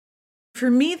For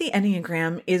me, the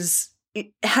Enneagram it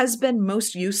has been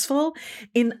most useful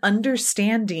in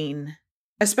understanding,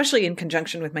 especially in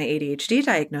conjunction with my ADHD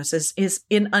diagnosis, is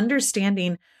in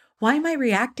understanding, why am I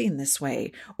reacting this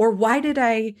way? Or why did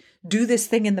I do this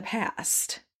thing in the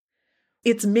past?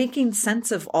 It's making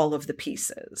sense of all of the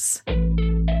pieces.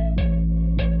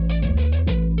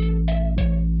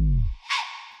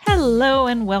 Hello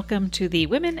and welcome to the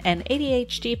Women and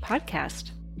ADHD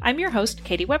podcast. I'm your host,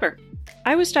 Katie Weber.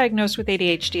 I was diagnosed with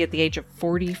ADHD at the age of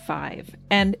 45,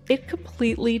 and it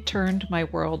completely turned my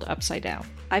world upside down.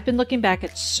 I've been looking back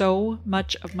at so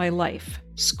much of my life,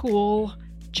 school,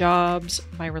 jobs,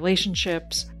 my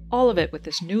relationships, all of it with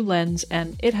this new lens,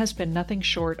 and it has been nothing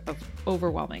short of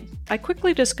overwhelming. I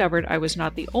quickly discovered I was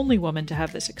not the only woman to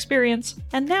have this experience,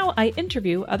 and now I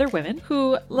interview other women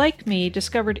who, like me,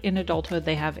 discovered in adulthood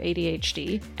they have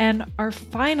ADHD and are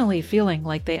finally feeling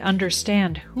like they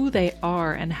understand who they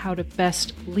are and how to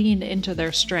best lean into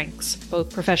their strengths,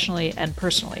 both professionally and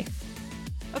personally.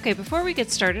 Okay, before we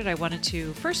get started, I wanted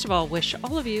to, first of all, wish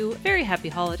all of you very happy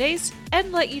holidays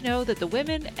and let you know that the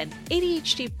Women and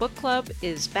ADHD Book Club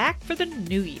is back for the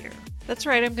new year. That's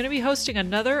right, I'm going to be hosting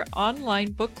another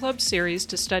online book club series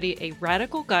to study A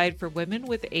Radical Guide for Women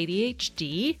with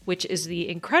ADHD, which is the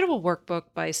incredible workbook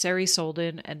by Sari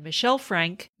Solden and Michelle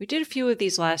Frank. We did a few of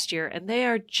these last year, and they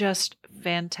are just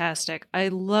fantastic. I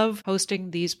love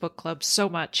hosting these book clubs so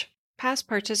much. Past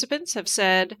participants have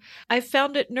said, "I've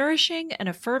found it nourishing and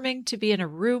affirming to be in a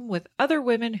room with other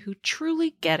women who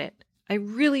truly get it. I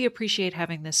really appreciate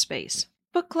having this space."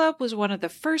 Book club was one of the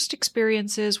first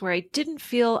experiences where I didn't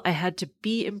feel I had to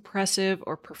be impressive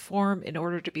or perform in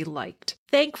order to be liked.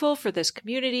 Thankful for this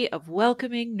community of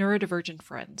welcoming neurodivergent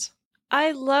friends.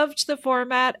 I loved the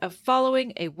format of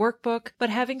following a workbook, but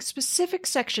having specific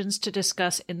sections to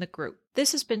discuss in the group.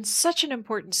 This has been such an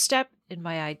important step in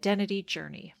my identity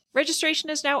journey. Registration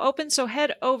is now open, so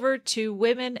head over to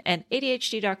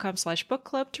womenandadhd.com/book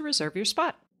club to reserve your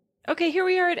spot. Okay, here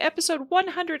we are at episode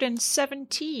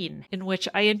 117, in which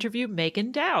I interview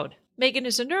Megan Dowd. Megan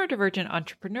is a neurodivergent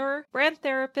entrepreneur, brand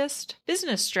therapist,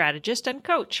 business strategist, and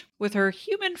coach. With her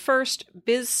human-first,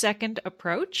 biz-second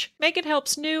approach, Megan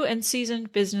helps new and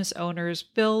seasoned business owners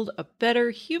build a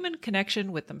better human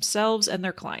connection with themselves and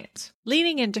their clients,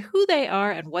 leaning into who they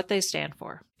are and what they stand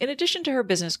for. In addition to her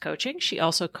business coaching, she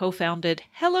also co-founded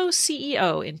Hello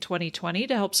CEO in 2020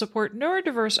 to help support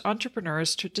neurodiverse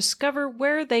entrepreneurs to discover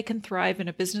where they can thrive in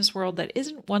a business world that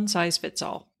isn't one size fits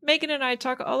all. Megan and I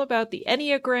talk all about the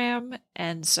Enneagram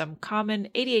and some common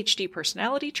ADHD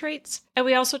personality traits, and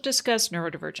we also discuss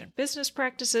neurodivergent business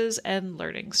practices and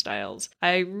learning styles.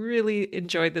 I really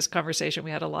enjoyed this conversation. We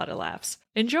had a lot of laughs.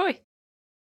 Enjoy!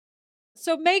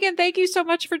 So Megan, thank you so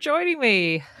much for joining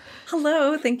me.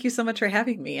 Hello, thank you so much for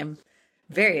having me. I'm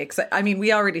very excited. I mean,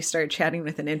 we already started chatting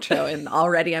with an intro, and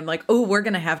already I'm like, oh, we're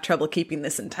going to have trouble keeping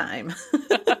this in time.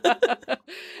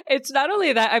 It's not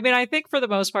only that. I mean, I think for the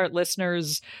most part,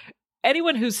 listeners,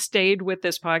 anyone who's stayed with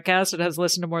this podcast and has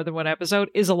listened to more than one episode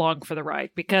is along for the ride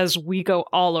because we go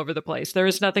all over the place. There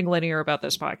is nothing linear about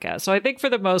this podcast. So I think for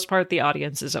the most part, the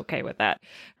audience is okay with that.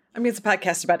 I mean, it's a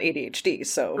podcast about ADHD,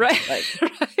 so right.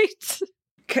 Right.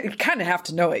 You kind of have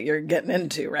to know what you're getting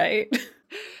into, right?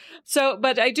 So,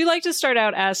 but I do like to start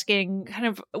out asking kind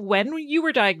of when you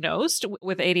were diagnosed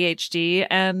with ADHD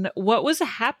and what was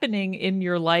happening in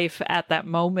your life at that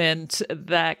moment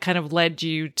that kind of led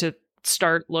you to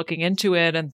start looking into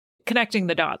it and connecting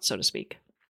the dots, so to speak.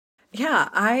 Yeah,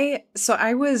 I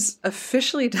was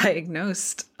officially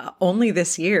diagnosed only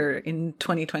this year in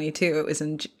 2022. It was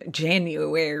in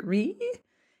January.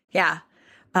 Yeah.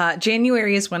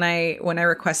 January is when I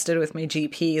requested with my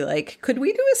GP, like, could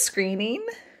we do a screening?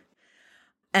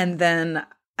 And then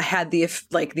I had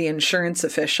the insurance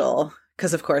official,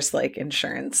 because of course, like,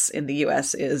 insurance in the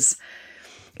US is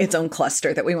its own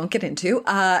cluster that we won't get into,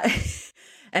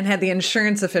 and had the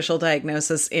insurance official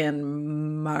diagnosis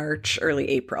in March, early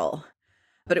April.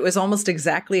 But it was almost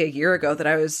exactly a year ago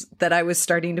that I was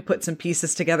starting to put some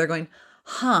pieces together going,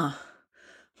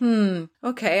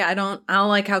 okay, I don't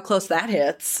like how close that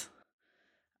hits.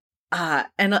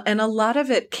 And a lot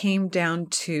of it came down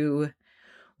to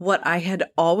what I had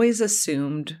always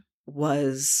assumed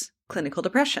was clinical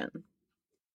depression.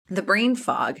 The brain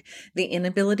fog, the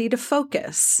inability to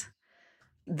focus,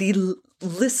 the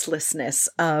listlessness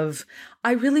of,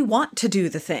 I really want to do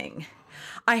the thing.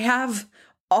 I have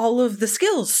all of the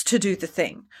skills to do the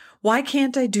thing. Why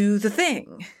can't I do the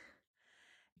thing?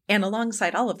 And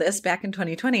alongside all of this, back in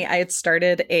 2020, I had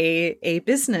started a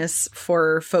business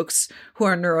for folks who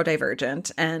are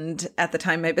neurodivergent. And at the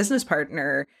time, my business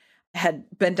partner had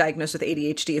been diagnosed with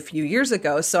ADHD a few years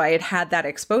ago. So I had that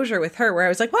exposure with her where I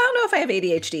was like, well, I don't know if I have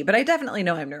ADHD, but I definitely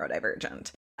know I'm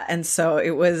neurodivergent. And so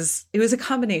it was a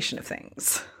combination of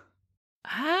things.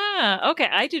 Okay.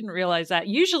 I didn't realize that.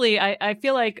 Usually, I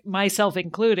feel like myself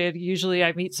included, usually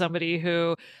I meet somebody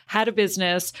who had a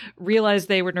business, realized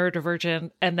they were neurodivergent,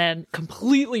 and then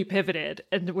completely pivoted.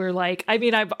 And we're like, I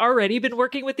mean, I've already been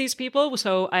working with these people,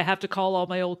 so I have to call all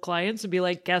my old clients and be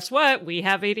like, guess what? We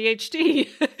have ADHD.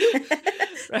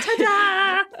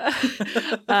 Ta-da!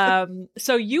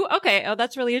 Okay. Oh,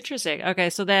 that's really interesting.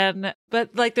 Okay. So then,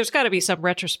 but like, there's got to be some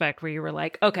retrospect where you were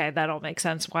like, okay, that all makes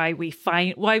sense. Why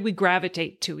we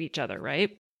gravitate to each other,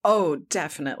 right? Oh,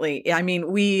 definitely. I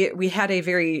mean, we had a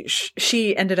very,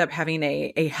 she ended up having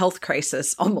a health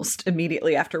crisis almost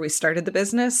immediately after we started the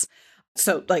business.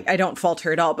 So like, I don't fault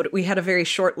her at all, but we had a very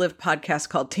short-lived podcast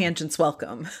called Tangents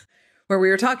Welcome, where we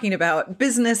were talking about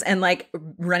business and like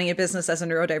running a business as a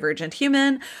neurodivergent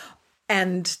human,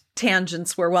 and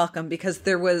tangents were welcome because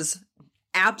there was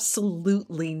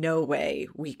absolutely no way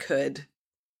we could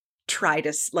try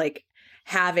to like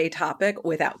have a topic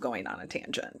without going on a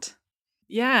tangent.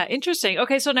 Yeah, interesting.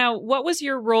 Okay, so now what was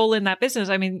your role in that business?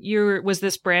 I mean, was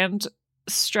this brand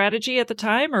strategy at the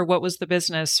time, or what was the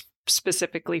business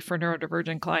specifically for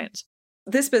neurodivergent clients?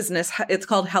 This business, it's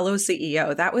called Hello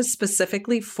CEO. That was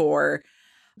specifically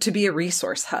to be a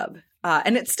resource hub.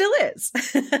 And it still is.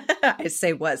 I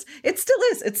say was. It still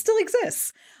is. It still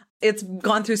exists. It's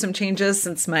gone through some changes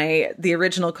since the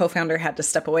original co-founder had to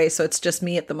step away. So it's just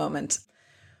me at the moment.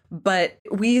 But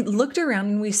we looked around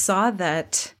and we saw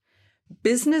that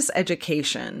business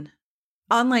education,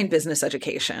 online business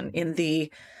education in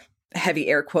the heavy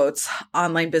air quotes,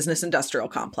 online business industrial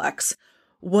complex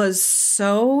was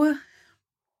so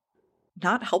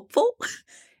not helpful.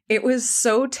 It was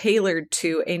so tailored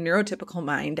to a neurotypical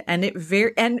mind, and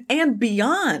and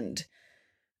beyond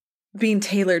being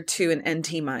tailored to an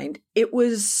NT mind, it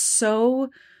was so,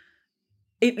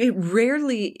 it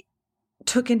rarely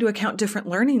took into account different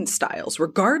learning styles,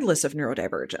 regardless of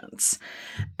neurodivergence.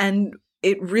 And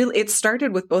it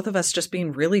started with both of us just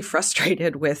being really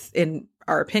frustrated with, in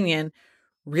our opinion,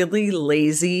 really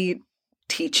lazy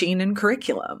teaching and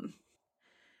curriculum.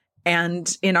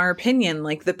 And in our opinion,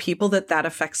 like the people that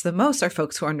affects the most are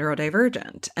folks who are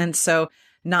neurodivergent. And so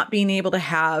not being able to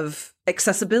have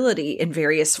accessibility in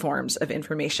various forms of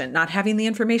information, not having the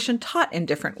information taught in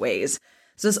different ways.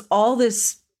 So there's all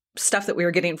this stuff that we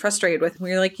were getting frustrated with. And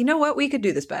we were like, you know what? We could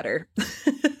do this better.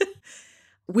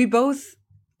 We both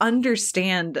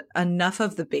understand enough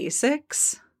of the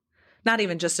basics, not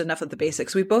even just enough of the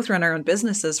basics. We both run our own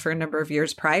businesses for a number of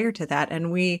years prior to that.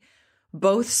 And we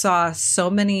both saw so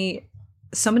many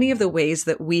of the ways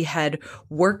that we had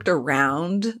worked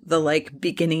around the like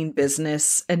beginning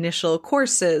business initial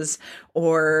courses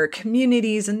or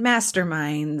communities and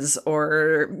masterminds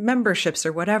or memberships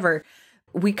or whatever.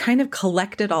 We kind of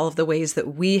collected all of the ways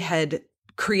that we had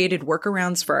created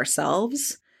workarounds for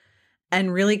ourselves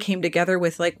and really came together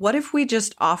with like, what if we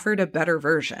just offered a better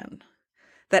version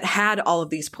that had all of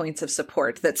these points of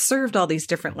support, that served all these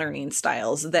different learning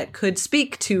styles, that could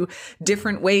speak to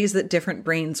different ways that different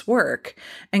brains work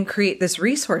and create this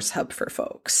resource hub for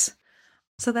folks.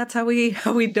 So that's how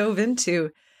we dove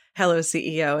into Hello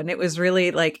CEO. And it was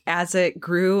really like, as it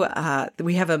grew,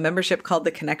 we have a membership called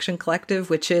the Connection Collective,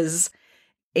 which is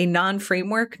a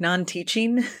non-framework,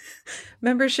 non-teaching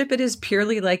membership. It is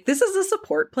purely like, this is a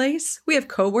support place. We have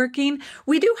co-working.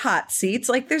 We do hot seats.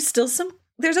 Like there's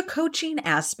a coaching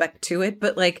aspect to it,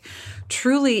 but like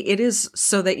truly it is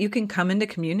so that you can come into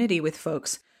community with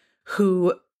folks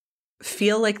who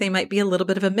feel like they might be a little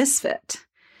bit of a misfit,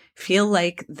 feel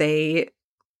like they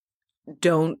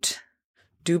don't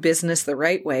do business the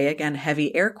right way. Again,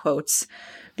 heavy air quotes.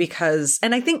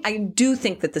 And I do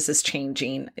think that this is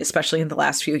changing, especially in the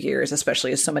last few years,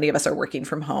 especially as so many of us are working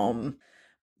from home,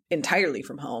 entirely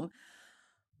from home.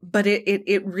 But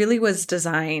it really was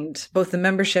designed, both the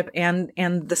membership and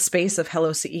the space of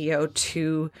Hello CEO,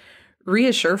 to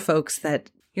reassure folks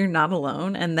that you're not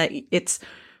alone and that it's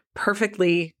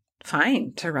perfectly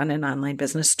fine to run an online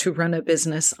business, to run a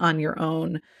business on your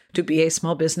own, to be a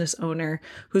small business owner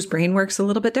whose brain works a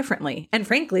little bit differently. And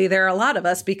frankly, there are a lot of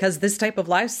us, because this type of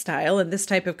lifestyle and this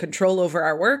type of control over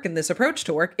our work and this approach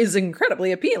to work is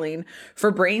incredibly appealing for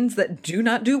brains that do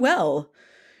not do well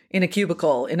in a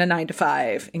cubicle, in a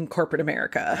 9-to-5 in corporate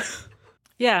America.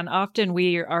 Yeah, and often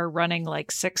we are running like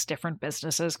 6 different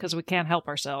businesses because we can't help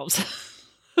ourselves.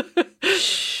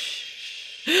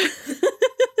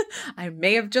 I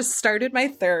may have just started my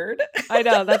third. I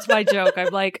know, that's my joke.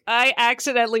 I'm like, I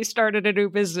accidentally started a new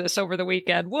business over the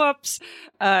weekend. Whoops.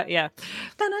 Yeah.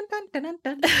 Dun, dun, dun,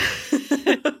 dun,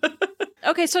 dun.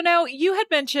 Okay, so now you had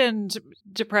mentioned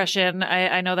depression.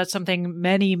 I know that's something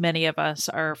many of us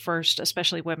are first,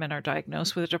 especially women, are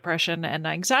diagnosed with depression and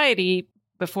anxiety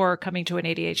before coming to an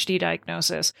ADHD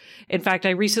diagnosis. In fact, I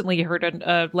recently heard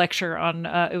a lecture on,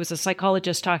 it was a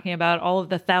psychologist talking about all of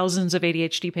the thousands of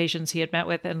ADHD patients he had met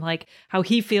with and like how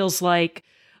he feels like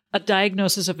a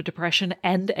diagnosis of a depression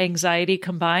and anxiety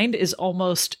combined is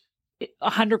almost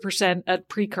 100% a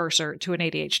precursor to an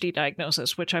ADHD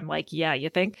diagnosis, which I'm like, yeah,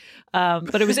 you think?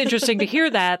 But it was interesting to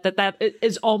hear that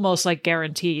is almost like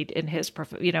guaranteed in his,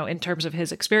 in terms of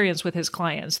his experience with his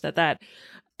clients, that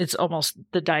it's almost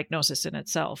the diagnosis in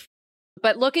itself.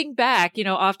 But looking back,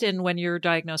 often when you're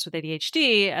diagnosed with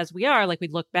ADHD, as we are, like we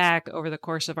look back over the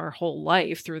course of our whole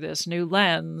life through this new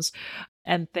lens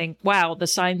and think, wow, the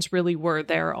signs really were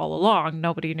there all along.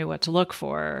 Nobody knew what to look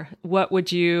for. What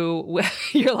would you're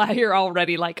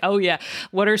already like, oh yeah,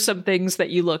 what are some things that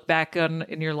you look back on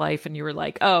in your life and you were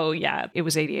like, oh yeah, it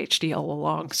was ADHD all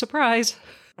along. Surprise.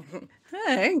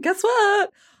 Hey, guess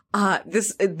what?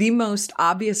 The most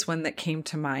obvious one that came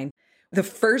to mind. The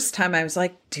first time I was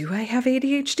like, do I have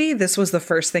ADHD? This was the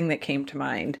first thing that came to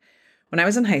mind. When I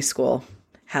was in high school,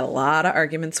 had a lot of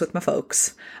arguments with my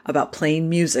folks about playing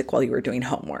music while you were doing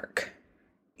homework.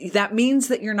 That means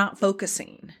that you're not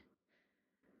focusing.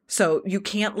 So you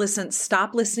can't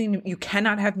stop listening. You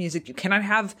cannot have music.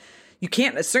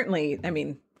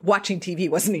 Certainly, watching TV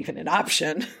wasn't even an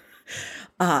option.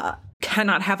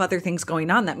 Cannot have other things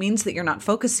going on. That means that you're not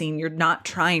focusing. You're not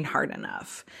trying hard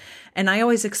enough. And I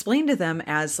always explain to them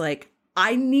as like,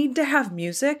 I need to have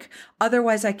music.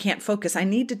 Otherwise I can't focus. I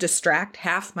need to distract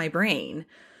half my brain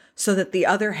so that the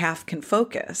other half can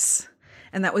focus.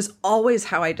 And that was always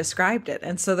how I described it.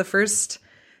 And so the first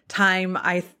time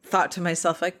I thought to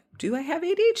myself, like, do I have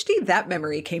ADHD? That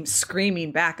memory came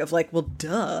screaming back of like, well,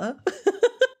 duh.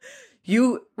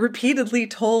 You repeatedly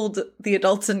told the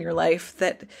adults in your life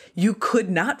that you could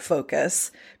not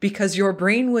focus because your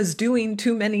brain was doing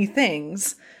too many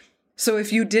things. So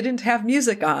if you didn't have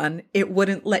music on, it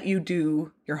wouldn't let you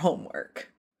do your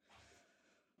homework.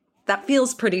 That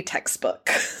feels pretty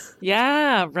textbook.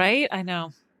 Yeah, right? I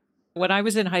know. When I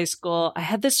was in high school, I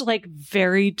had this like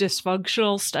very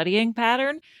dysfunctional studying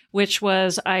pattern, which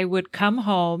was I would come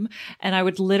home and I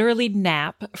would literally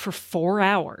nap for 4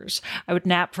 hours. I would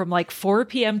nap from like 4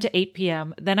 p.m. to 8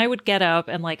 p.m. Then I would get up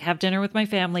and like have dinner with my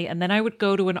family. And then I would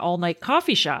go to an all-night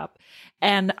coffee shop.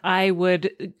 And I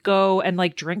would go and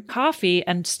like drink coffee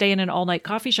and stay in an all-night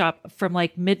coffee shop from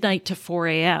like midnight to 4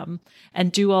 a.m.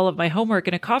 and do all of my homework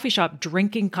in a coffee shop,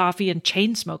 drinking coffee and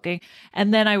chain smoking.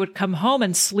 And then I would come home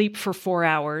and sleep for 4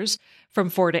 hours from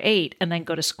 4 to 8 and then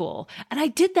go to school. And I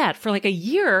did that for like a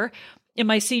year in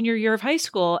my senior year of high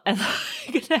school. And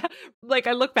like,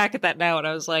 I look back at that now and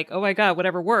I was like, oh my God,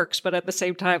 whatever works. But at the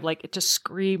same time, like it just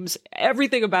screams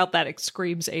everything about that. It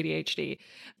screams ADHD.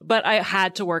 But I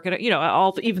had to work at it,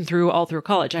 all through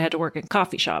college, I had to work in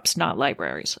coffee shops, not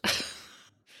libraries.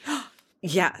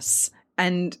 Yes.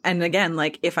 And again,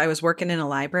 like if I was working in a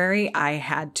library, I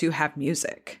had to have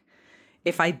music.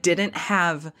 If I didn't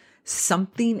have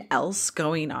something else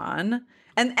going on,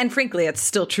 and frankly, it's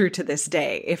still true to this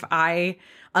day.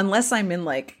 Unless I'm in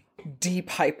like deep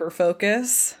hyper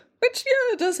focus, which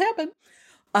yeah, it does happen.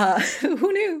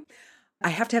 Who knew? I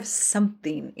have to have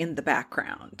something in the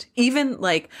background. Even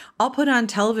like I'll put on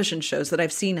television shows that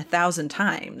I've seen 1,000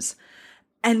 times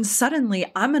and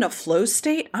suddenly I'm in a flow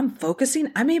state. I'm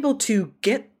focusing. I'm able to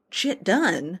get shit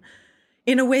done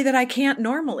in a way that I can't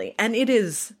normally. And it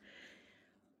is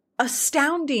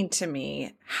astounding to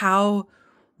me how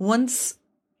once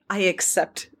I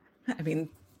accept,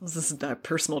 this is not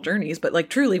personal journeys, but like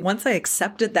truly once I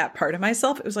accepted that part of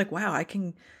myself, it was like, wow,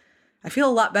 I feel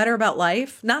a lot better about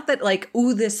life. Not that like,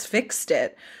 ooh, this fixed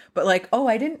it, but like, oh,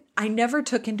 I never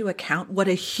took into account what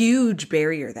a huge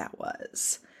barrier that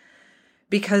was.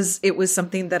 Because it was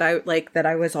something that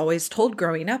I was always told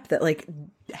growing up that like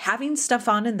having stuff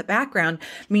on in the background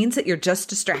means that you're just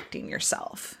distracting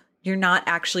yourself. You're not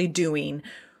actually doing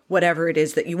whatever it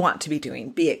is that you want to be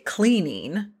doing, be it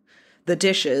cleaning, the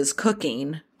dishes,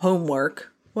 cooking,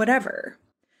 homework, whatever.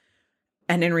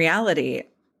 And in reality,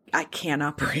 I can't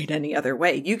operate any other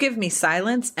way. You give me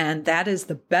silence, and that is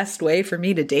the best way for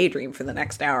me to daydream for the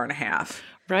next hour and a half.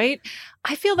 Right?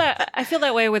 I feel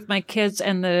that way with my kids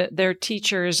and their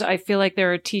teachers. I feel like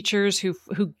there are teachers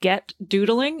who get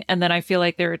doodling, and then I feel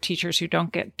like there are teachers who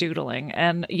don't get doodling.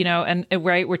 And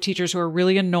right, we're teachers who are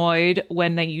really annoyed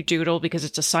when you doodle because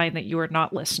it's a sign that you are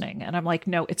not listening. And I'm like,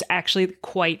 no, it's actually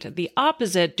quite the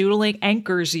opposite. Doodling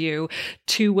anchors you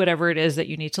to whatever it is that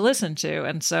you need to listen to.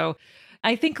 And so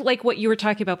I think, like what you were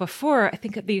talking about before, I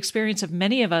think the experience of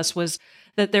many of us was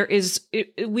that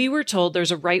we were told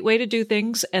there's a right way to do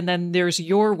things, and then there's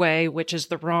your way, which is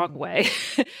the wrong way.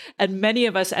 And many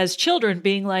of us as children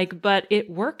being like, but it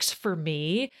works for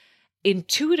me.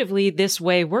 Intuitively, this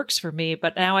way works for me,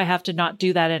 but now I have to not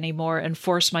do that anymore and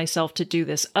force myself to do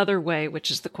this other way,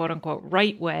 which is the quote unquote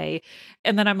right way.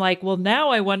 And then I'm like, well, now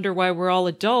I wonder why we're all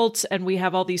adults and we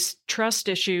have all these trust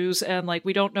issues, and like,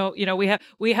 we don't know,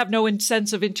 we have no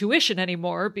sense of intuition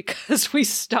anymore because we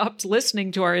stopped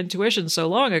listening to our intuition so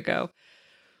long ago.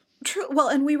 True. Well,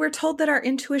 and we were told that our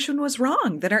intuition was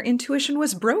wrong, that our intuition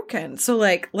was broken. So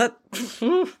like,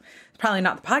 probably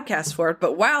not the podcast for it,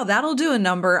 but wow, that'll do a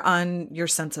number on your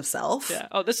sense of self. Yeah.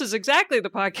 Oh, this is exactly the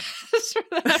podcast.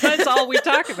 That's all we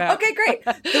talk about. Okay, great.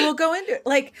 Then we'll go into it.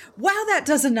 Like, wow, that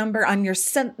does a number on your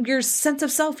sense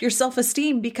of self, your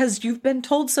self-esteem, because you've been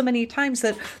told so many times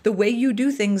that the way you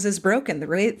do things is broken. The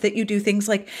way that you do things,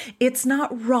 like, it's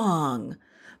not wrong,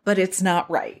 but it's not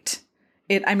right.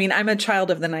 I'm a child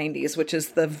of the 90s, which is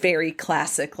the very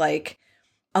classic, like,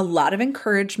 a lot of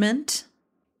encouragement,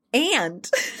 and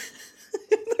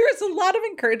there was a lot of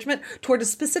encouragement toward a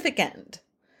specific end.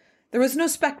 There was no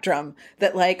spectrum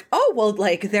that like, oh, well,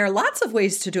 like, there are lots of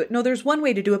ways to do it. No, there's one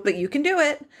way to do it, but you can do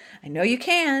it. I know you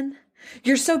can.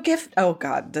 You're so gifted. Oh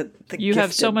God. You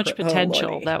have so much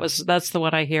potential. That's the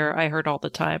one I heard all the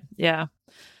time. Yeah.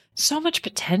 So much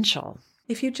potential.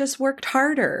 If you just worked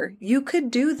harder, you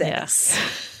could do this.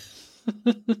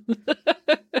 Yeah.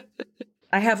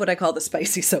 I have what I call the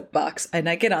spicy soapbox, and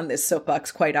I get on this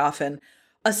soapbox quite often,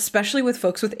 especially with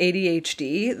folks with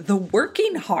ADHD. The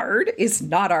working hard is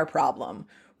not our problem.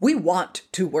 We want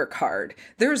to work hard.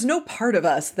 There's no part of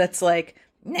us that's like,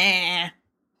 nah.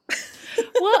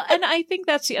 Well, and I think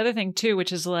that's the other thing too,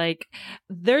 which is like,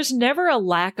 there's never a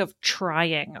lack of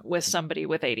trying with somebody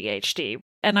with ADHD.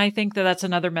 And I think that that's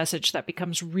another message that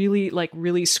becomes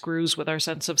really screws with our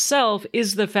sense of self,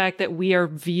 is the fact that we are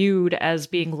viewed as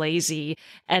being lazy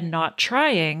and not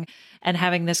trying and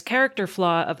having this character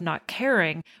flaw of not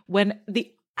caring, when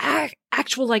the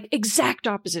actual, like, exact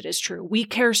opposite is true. We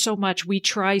care so much, we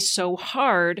try so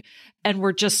hard, and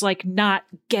we're just like not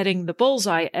getting the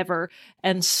bullseye ever.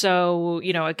 And so,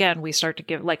 again, we start to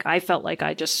give, like, I felt like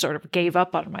I just sort of gave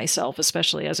up on myself,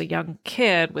 especially as a young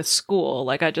kid with school.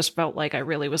 Like, I just felt like I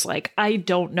really was like, I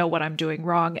don't know what I'm doing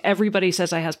wrong. Everybody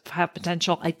says I have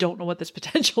potential. I don't know what this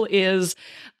potential is,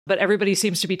 but everybody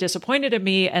seems to be disappointed in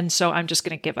me. And so I'm just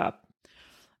going to give up.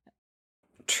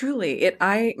 Truly,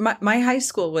 my high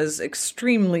school was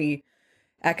extremely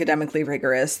academically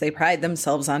rigorous. They pride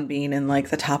themselves on being in like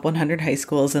the top 100 high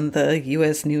schools in the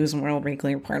U.S. News and World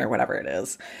Weekly Report or whatever it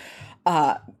is.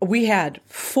 We had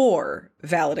 4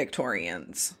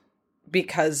 valedictorians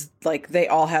because like they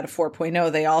all had a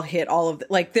 4.0. They all hit all of the,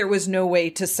 like, there was no way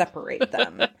to separate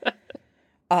them.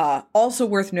 Also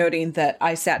worth noting that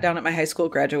I sat down at my high school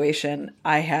graduation.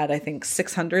 I had, I think,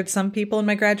 600 some people in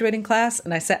my graduating class.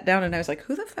 And I sat down and I was like,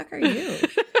 who the fuck are you?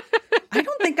 I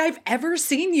don't think I've ever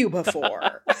seen you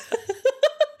before.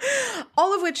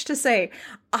 All of which to say,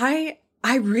 I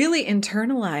really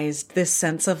internalized this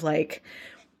sense of like,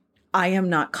 I am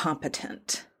not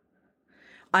competent.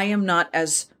 I am not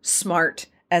as smart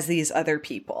as these other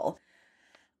people,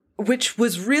 which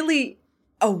was really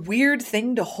a weird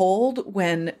thing to hold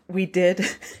when we did.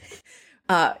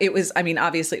 It was,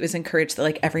 obviously it was encouraged that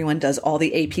like everyone does all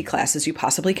the AP classes you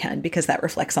possibly can because that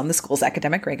reflects on the school's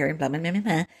academic rigor and blah, blah, blah, blah,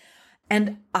 blah.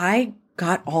 And I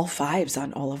got all 5s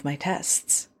on all of my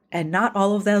tests, and not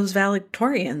all of those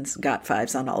valedictorians got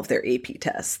 5s on all of their AP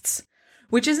tests,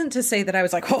 which isn't to say that I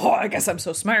was like, oh, I guess I'm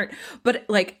so smart, but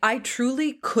like, I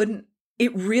truly couldn't,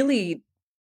 it really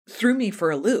threw me for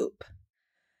a loop.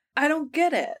 I don't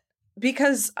get it.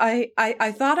 Because I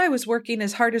thought I was working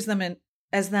as hard as them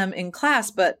in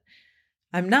class, but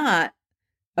I'm not,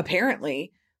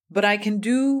 apparently. But I can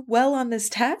do well on this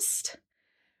test,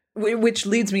 which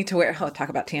leads me to where, talk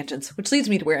about tangents, which leads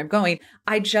me to where I'm going.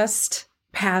 I just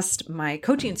passed my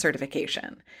coaching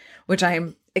certification, which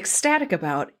I'm ecstatic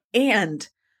about. And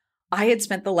I had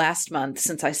spent the last month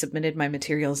since I submitted my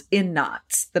materials in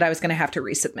knots that I was going to have to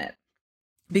resubmit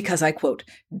because I, quote,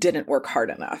 didn't work hard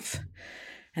enough.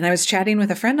 And I was chatting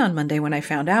with a friend on Monday when I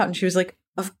found out, and she was like,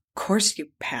 of course you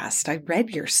passed. I read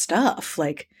your stuff.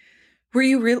 Like, were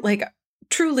you really, like,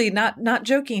 truly not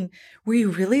joking, were you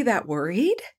really that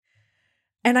worried?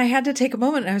 And I had to take a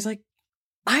moment, and I was like,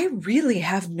 I really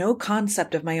have no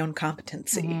concept of my own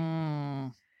competency.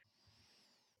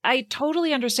 I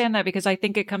totally understand that, because I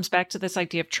think it comes back to this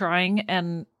idea of trying.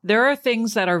 And there are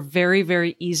things that are very,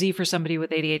 very easy for somebody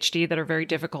with ADHD that are very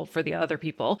difficult for the other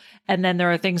people. And then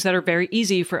there are things that are very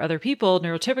easy for other people,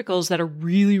 neurotypicals, that are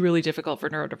really, really difficult for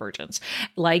neurodivergents,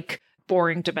 like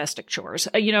boring domestic chores,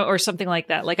 or something like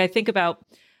that. Like, I think about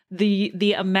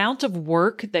the amount of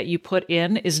work that you put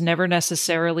in is never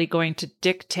necessarily going to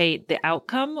dictate the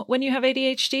outcome when you have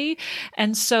ADHD.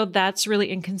 And so that's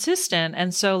really inconsistent.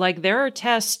 And so, like, there are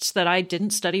tests that I didn't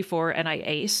study for and I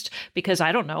aced because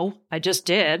I don't know, I just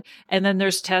did. And then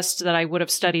there's tests that I would have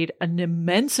studied an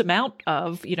immense amount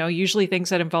of, usually things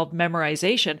that involved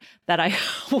memorization, that I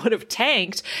would have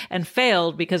tanked and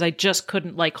failed because I just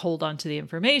couldn't hold on to the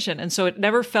information. And so it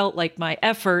never felt like my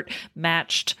effort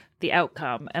matched the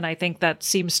outcome. And I think that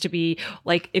seems to be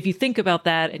if you think about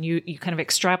that and you kind of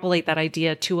extrapolate that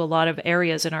idea to a lot of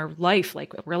areas in our life,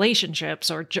 like relationships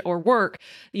or work,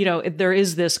 there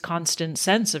is this constant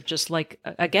sense of just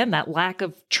again, that lack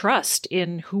of trust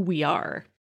in who we are.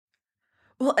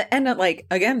 Well, and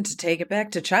again, to take it back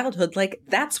to childhood,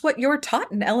 that's what you're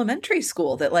taught in elementary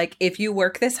school, that if you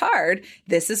work this hard,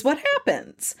 this is what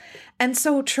happens. And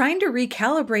so trying to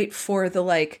recalibrate for the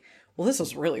well, this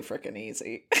was really freaking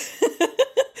easy.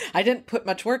 I didn't put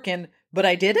much work in, but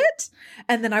I did it.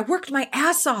 And then I worked my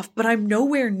ass off, but I'm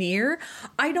nowhere near.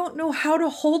 I don't know how to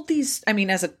hold these. I mean,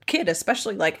 as a kid,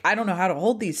 especially, I don't know how to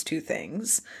hold these two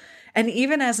things. And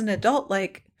even as an adult,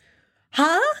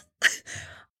 huh?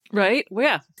 Right? Well,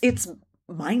 yeah. It's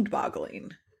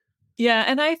mind-boggling. Yeah.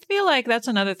 And I feel like that's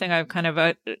another thing I've kind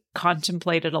of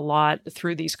contemplated a lot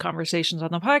through these conversations on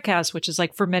the podcast, which is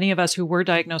for many of us who were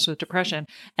diagnosed with depression,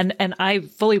 and I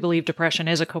fully believe depression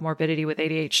is a comorbidity with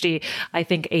ADHD. I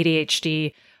think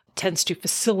ADHD tends to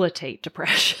facilitate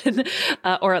depression,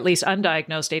 or at least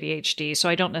undiagnosed ADHD. So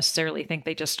I don't necessarily think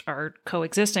they just are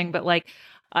coexisting, but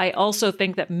I also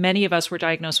think that many of us were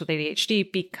diagnosed with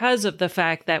ADHD because of the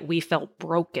fact that we felt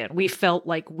broken. We felt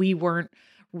like we weren't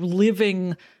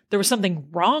living, there was something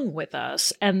wrong with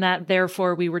us, and that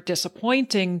therefore we were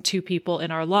disappointing to people in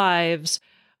our lives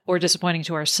or disappointing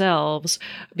to ourselves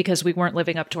because we weren't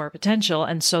living up to our potential.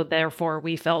 And so therefore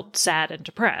we felt sad and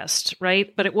depressed,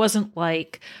 right? But it wasn't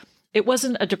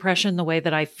a depression the way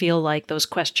that I feel like those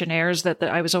questionnaires that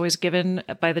I was always given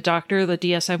by the doctor, the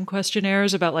DSM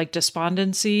questionnaires about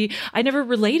despondency. I never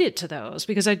related to those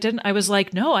because I was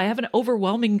no, I have an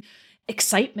overwhelming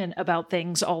excitement about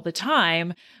things all the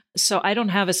time. So I don't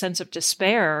have a sense of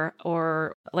despair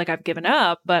or I've given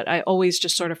up, but I always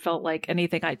just sort of felt like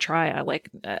anything I try,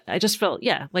 I just felt,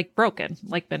 broken,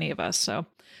 like many of us. So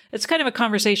it's kind of a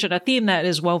conversation, a theme that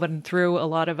is woven through a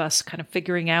lot of us kind of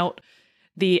figuring out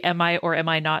the am I or am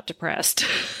I not depressed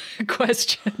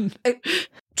question.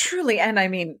 Truly. And I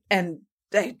mean,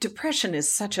 depression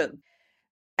is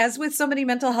as with so many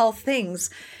mental health things,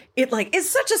 it is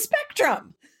such a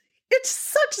spectrum. It's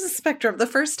such a spectrum. The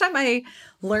first time I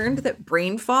learned that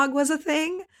brain fog was a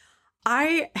thing,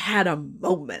 I had a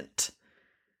moment.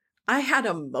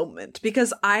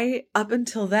 Because up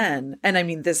until then, and I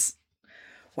mean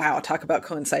wow, talk about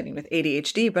coinciding with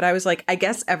ADHD, but I was I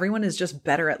guess everyone is just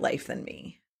better at life than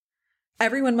me.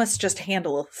 Everyone must just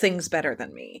handle things better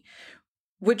than me,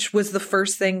 which was the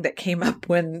first thing that came up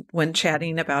when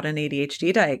chatting about an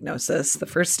ADHD diagnosis. The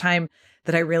first time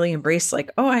that I really embraced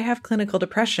oh, I have clinical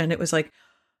depression. It was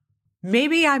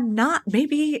maybe I'm not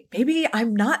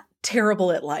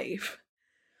terrible at life.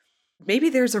 Maybe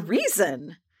there's a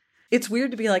reason. It's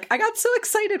weird to be I got so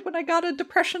excited when I got a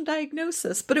depression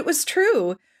diagnosis, but it was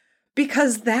true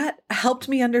because that helped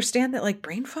me understand that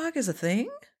brain fog is a thing.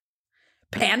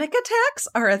 Panic attacks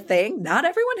are a thing. Not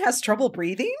everyone has trouble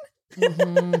breathing.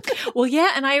 Mm-hmm. Well,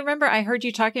 yeah. And I remember I heard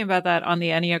you talking about that on the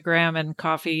Enneagram and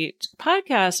Coffee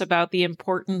podcast about the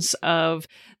importance of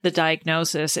the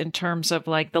diagnosis in terms of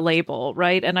the label,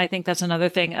 right? And I think that's another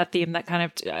thing, a theme that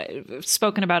kind of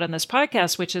spoken about in this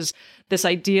podcast, which is this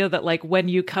idea that when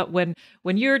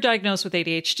you're diagnosed with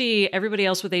ADHD, everybody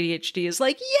else with ADHD is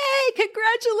yay,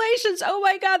 congratulations. Oh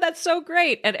my God, that's so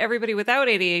great. And everybody without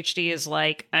ADHD is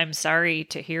I'm sorry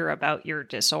to hear about your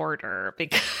disorder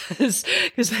because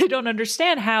they don't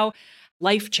understand how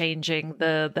life-changing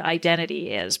the identity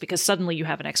is, because suddenly you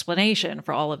have an explanation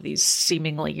for all of these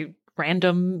seemingly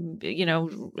random,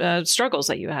 struggles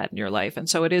that you had in your life. And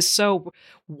so it is so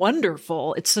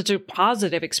wonderful. It's such a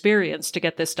positive experience to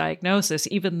get this diagnosis,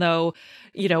 even though,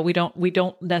 we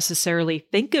don't necessarily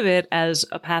think of it as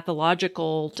a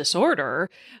pathological disorder.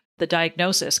 The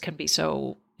diagnosis can be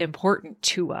so important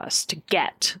to us to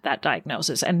get that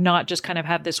diagnosis and not just kind of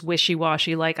have this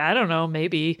wishy-washy, like, I don't know,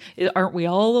 maybe aren't we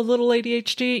all a little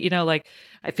ADHD?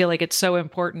 I feel like it's so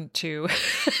important to,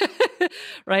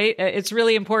 right? It's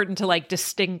really important to like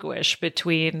distinguish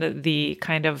between the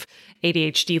kind of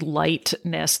ADHD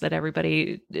lightness that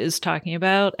everybody is talking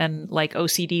about and like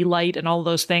OCD light and all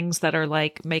those things that are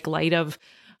like make light of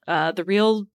the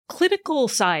real clinical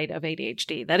side of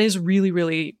ADHD. That is really,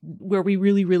 really where we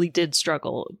really, really did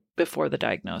struggle before the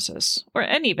diagnosis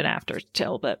and even after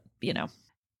but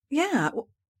Yeah,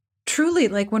 truly,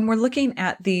 like when we're looking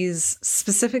at these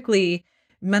specifically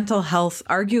mental health,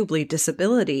 arguably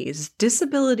disabilities,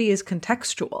 disability is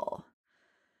contextual.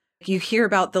 You hear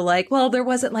about there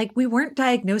wasn't we weren't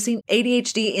diagnosing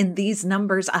ADHD in these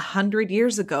numbers 100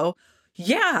 years ago.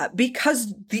 Yeah,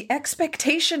 because the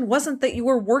expectation wasn't that you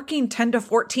were working 10 to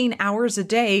 14 hours a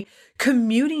day,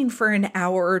 commuting for an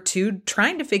hour or two,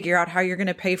 trying to figure out how you're going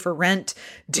to pay for rent,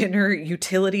 dinner,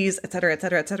 utilities, et cetera, et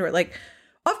cetera, et cetera.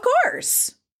 Of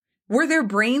course. Were there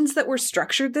brains that were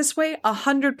structured this way?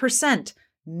 100%.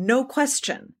 No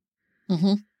question.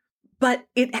 Mm-hmm. But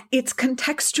it's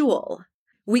contextual.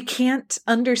 We can't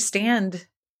understand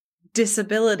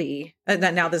disability.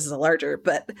 Now this is a larger,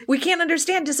 but we can't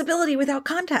understand disability without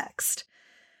context.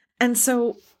 And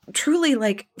so truly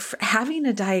having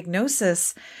a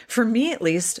diagnosis, for me at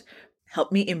least,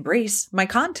 helped me embrace my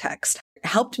context,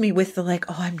 helped me with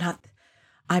I'm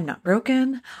not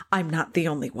broken. I'm not the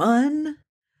only one.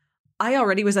 I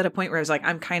already was at a point where I was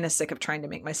I'm kind of sick of trying to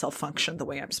make myself function the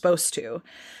way I'm supposed to.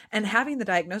 And having the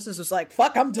diagnosis was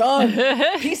fuck, I'm done.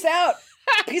 Peace out.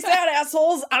 Peace out,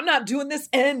 assholes. I'm not doing this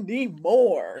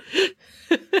anymore.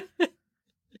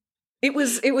 It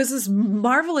was this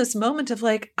marvelous moment of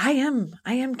I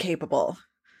am capable.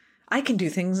 I can do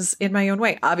things in my own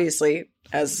way. Obviously,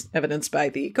 as evidenced by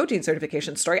the coaching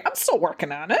certification story, I'm still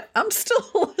working on it. I'm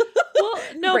still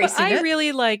but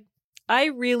I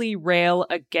really rail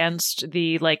against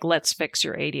the let's fix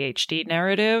your ADHD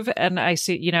narrative. And I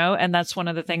see, and that's one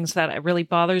of the things that really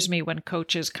bothers me when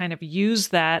coaches kind of use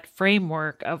that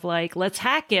framework of let's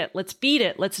hack it, let's beat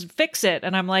it, let's fix it.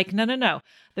 And I'm no.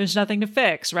 There's nothing to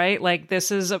fix, right? This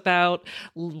is about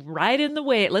riding the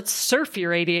wave. Let's surf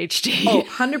your ADHD. Oh,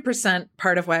 100%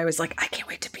 part of why I was I can't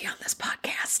wait to be on this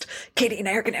podcast. Katie and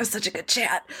I are going to have such a good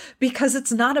chat because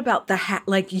it's not about the hack.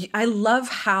 I love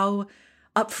how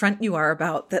upfront you are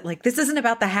about that. This isn't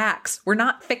about the hacks. We're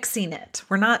not fixing it.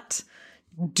 We're not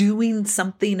doing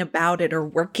something about it or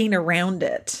working around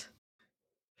it.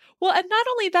 Well, and not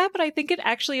only that, but I think it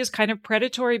actually is kind of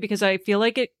predatory because I feel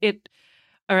like it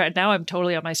all right, now I'm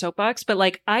totally on my soapbox, but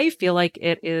I feel like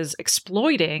it is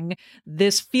exploiting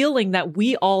this feeling that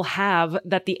we all have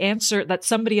that that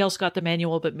somebody else got the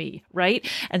manual but me, right?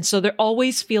 And so they're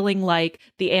always feeling like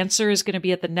the answer is going to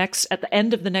be at the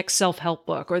end of the next self-help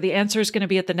book, or the answer is going to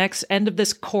be at the next end of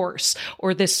this course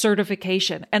or this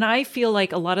certification. And I feel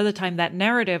like a lot of the time that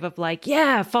narrative of we're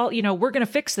going to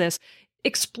fix this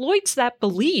exploits that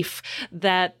belief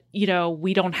that,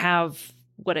 we don't have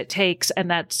what it takes, and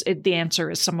the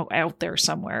answer is out there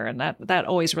somewhere, and that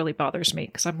always really bothers me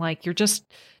because I'm you're just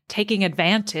taking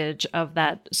advantage of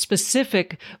that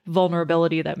specific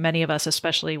vulnerability that many of us,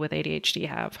 especially with ADHD,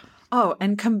 have. Oh,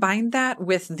 and combine that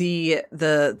with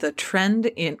the trend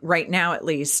in right now, at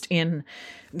least in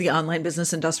the online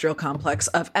business industrial complex,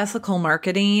 of ethical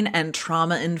marketing and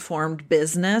trauma-informed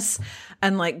business,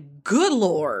 and good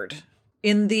Lord.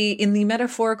 In the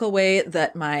metaphorical way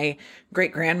that my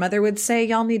great grandmother would say,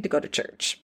 y'all need to go to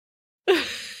church.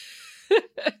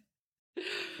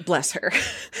 Bless her.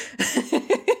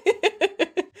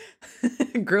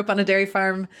 Grew up on a dairy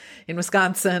farm in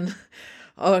Wisconsin.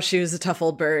 Oh, she was a tough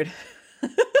old bird.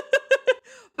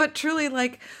 But truly,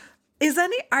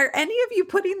 are any of you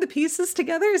putting the pieces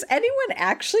together? Is anyone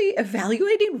actually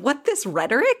evaluating what this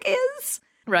rhetoric is?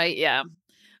 Right, yeah.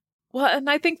 Well, and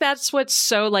I think that's what's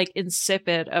so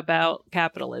insipid about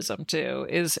capitalism too,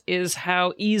 is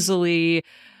how easily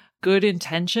good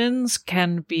intentions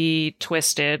can be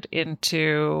twisted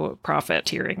into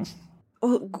profiteering.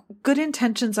 Well, good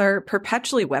intentions are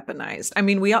perpetually weaponized. I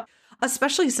mean,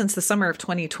 especially since the summer of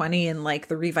 2020 and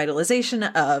the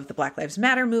revitalization of the Black Lives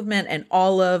Matter movement and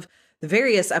all of the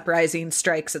various uprisings,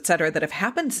 strikes, et cetera, that have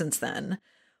happened since then,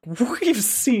 we've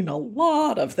seen a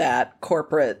lot of that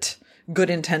corporate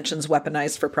good intentions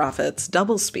weaponized for profits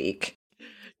doublespeak.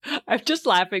 I'm just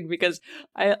laughing because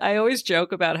I always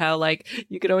joke about how, like,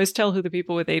 you can always tell who the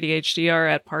people with ADHD are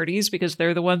at parties because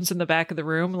they're the ones in the back of the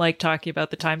room, like, talking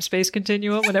about the time-space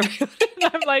continuum. Whenever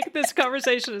I'm like, this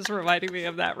conversation is reminding me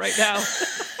of that right now.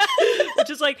 Which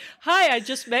is like, hi, I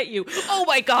just met you. Oh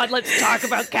my God, let's talk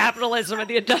about capitalism and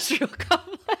the industrial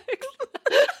complex.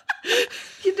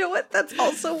 You know what? That's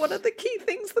also one of the key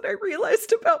things that I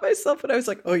realized about myself when I was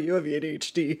like, oh, you have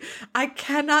ADHD. I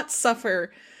cannot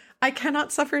suffer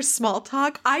small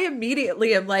talk. I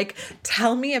immediately am like,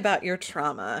 tell me about your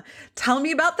trauma. Tell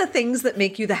me about the things that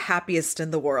make you the happiest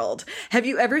in the world. Have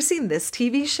you ever seen this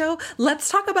TV show? Let's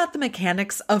talk about the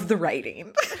mechanics of the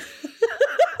writing.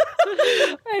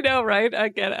 I know, right? I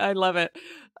get it. I love it.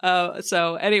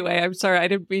 So anyway, I'm sorry. I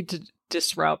didn't mean to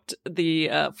disrupt the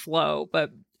flow,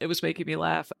 but it was making me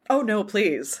laugh. Oh, no,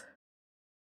 please.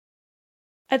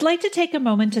 I'd like to take a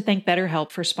moment to thank BetterHelp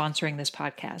for sponsoring this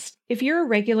podcast. If you're a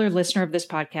regular listener of this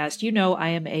podcast, you know I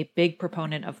am a big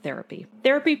proponent of therapy.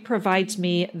 Therapy provides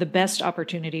me the best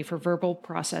opportunity for verbal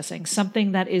processing,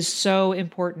 something that is so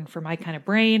important for my kind of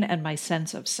brain and my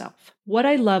sense of self. What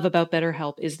I love about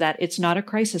BetterHelp is that it's not a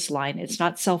crisis line. It's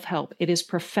not self-help. It is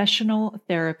professional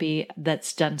therapy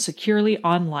that's done securely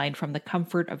online from the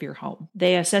comfort of your home.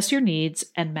 They assess your needs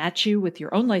and match you with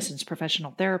your own licensed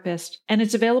professional therapist, and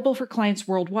it's available for clients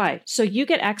worldwide. So you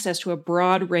get access to a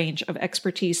broad range of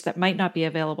expertise that might not be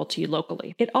available to you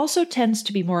locally. It also tends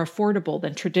to be more affordable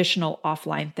than traditional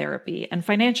offline therapy, and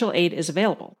financial aid is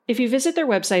available. If you visit their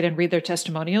website and read their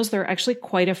testimonials, there are actually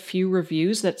quite a few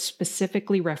reviews that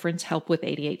specifically reference help with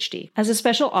ADHD. As a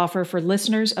special offer for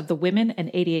listeners of the Women and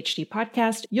ADHD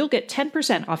podcast, you'll get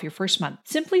 10% off your first month.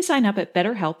 Simply sign up at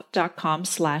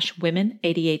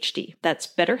betterhelp.com/womenadhd. That's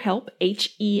BetterHelp,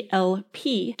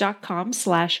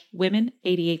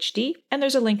 HELP.com/womenadhd. And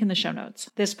there's a link in the show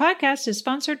notes. This podcast is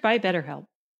sponsored by BetterHelp.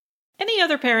 Any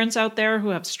other parents out there who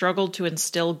have struggled to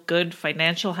instill good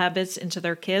financial habits into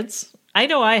their kids? I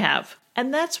know I have.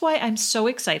 And that's why I'm so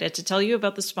excited to tell you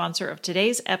about the sponsor of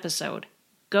today's episode,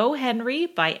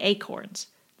 GoHenry by Acorns,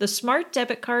 the smart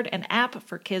debit card and app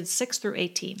for kids 6 through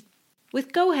 18.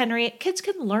 With GoHenry, kids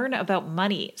can learn about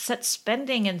money, set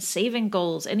spending and saving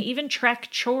goals, and even track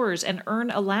chores and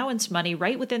earn allowance money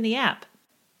right within the app.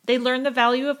 They learn the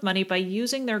value of money by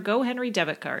using their GoHenry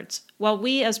debit cards, while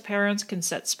we as parents can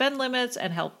set spend limits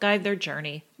and help guide their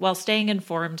journey while staying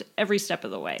informed every step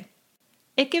of the way.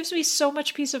 It gives me so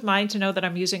much peace of mind to know that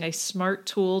I'm using a smart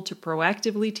tool to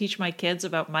proactively teach my kids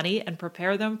about money and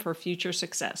prepare them for future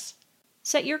success.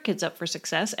 Set your kids up for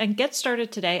success and get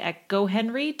started today at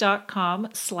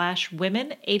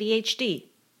gohenry.com/womenadhd.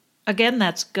 Again,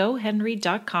 that's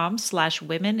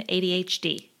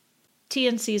gohenry.com/womenadhd.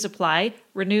 T&Cs apply,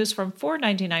 renews from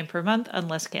 $4.99 per month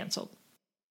unless canceled.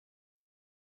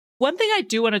 One thing I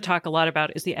do want to talk a lot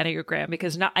about is the Enneagram,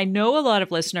 because I know a lot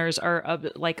of listeners are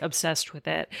obsessed with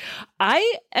it.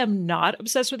 I am not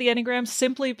obsessed with the Enneagram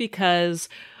simply because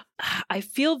I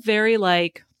feel very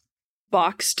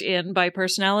boxed in by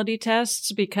personality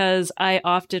tests, because I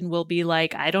often will be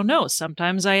like, I don't know.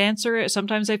 Sometimes I answer it.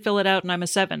 Sometimes I fill it out and I'm a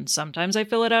 7. Sometimes I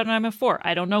fill it out and I'm a 4.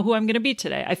 I don't know who I'm going to be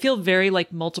today. I feel very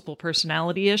multiple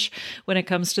personality-ish when it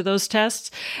comes to those tests.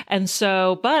 And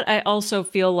so, but I also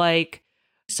feel like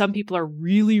some people are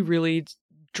really, really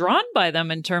drawn by them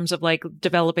in terms of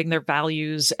developing their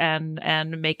values and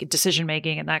make decision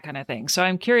making and that kind of thing. So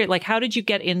I'm curious, how did you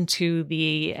get into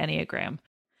the Enneagram?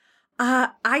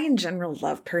 I in general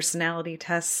love personality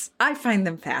tests. I find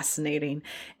them fascinating.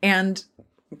 And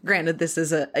granted, this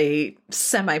is a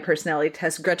semi-personality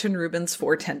test. Gretchen Rubin's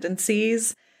 4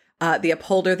 tendencies. The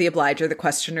upholder, the obliger, the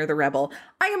questioner, the rebel.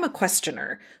 I am a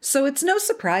questioner. So it's no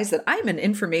surprise that I'm an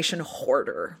information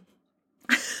hoarder.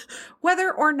 Whether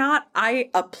or not I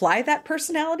apply that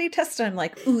personality test and I'm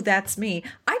like, ooh, that's me.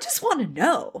 I just want to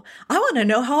know. I want to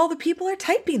know how all the people are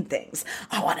typing things.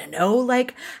 I want to know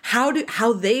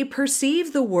how they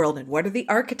perceive the world and what are the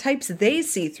archetypes they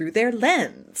see through their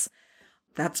lens.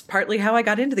 That's partly how I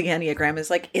got into the Enneagram,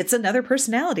 is it's another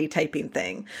personality typing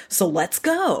thing. So let's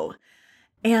go.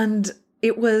 And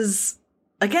it was,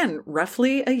 again,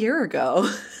 roughly a year ago.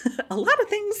 A lot of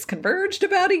things converged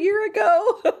about a year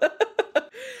ago.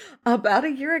 About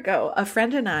a year ago, a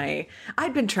friend and I'd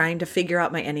been trying to figure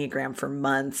out my Enneagram for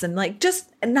months, and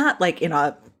just not in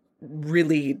a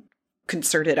really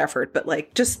concerted effort, but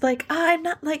I'm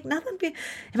not nothing.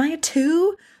 Am I a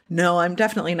 2? No, I'm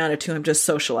definitely not a 2. I'm just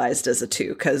socialized as a 2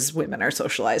 because women are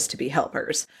socialized to be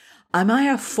helpers. Am I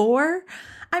a 4?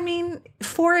 I mean,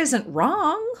 4 isn't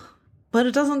wrong, but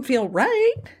it doesn't feel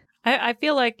right. I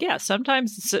feel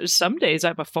sometimes, some days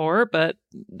I'm a 4, but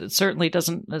it certainly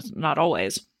not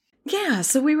always. Yeah,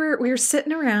 so we were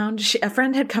sitting around. A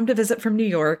friend had come to visit from New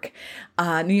York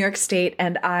State,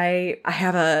 and I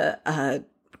have a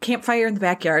campfire in the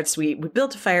backyard. So we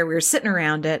built a fire. We were sitting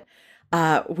around it.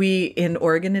 We in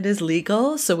Oregon it is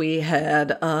legal, so we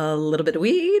had a little bit of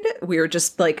weed. We were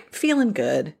just like feeling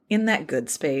good in that good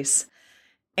space,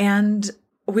 and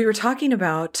we were talking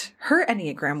about her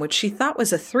Enneagram, which she thought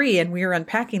was a 3, and we were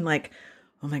unpacking like,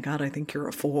 oh my God, I think you're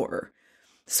a 4.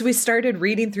 So we started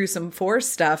reading through some 4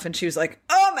 stuff, and she was like,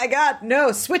 oh my God,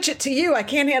 no, switch it to you. I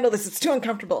can't handle this. It's too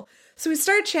uncomfortable. So we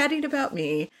started chatting about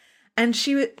me, and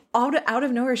she, out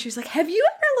of nowhere, she was like, have you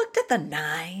ever looked at the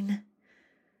 9? I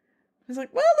was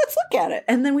like, well, let's look at it.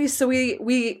 And then we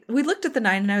looked at the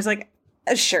 9, and I was like,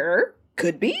 sure,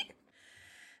 could be.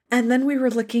 And then we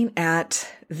were looking at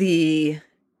the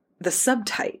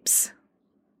subtypes,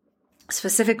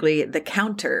 specifically the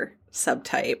counter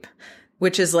subtype,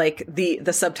 which is like the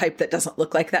subtype that doesn't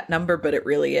look like that number, but it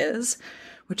really is,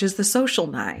 which is the social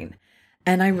 9.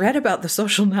 And I read about the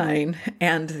social 9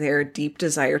 and their deep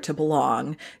desire to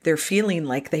belong, their feeling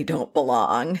like they don't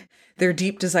belong, their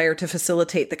deep desire to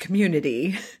facilitate the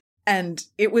community. And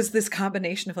it was this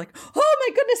combination of like, oh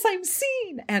my goodness, I'm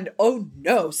seen. And oh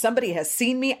no, somebody has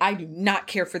seen me. I do not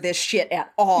care for this shit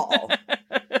at all.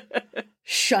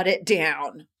 Shut it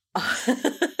down.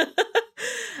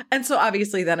 And so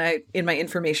obviously then in my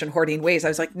information hoarding ways, I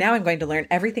was like, now I'm going to learn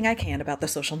everything I can about the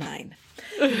social 9.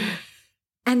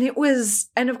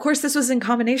 And of course this was in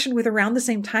combination with around the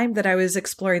same time that I was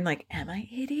exploring like, am I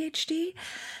ADHD?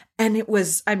 And it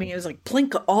was like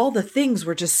blink, all the things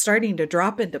were just starting to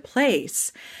drop into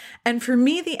place. And for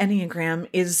me, the Enneagram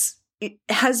it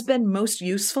has been most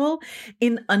useful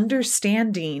in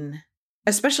understanding,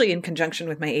 especially in conjunction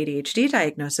with my ADHD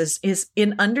diagnosis, is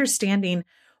in understanding,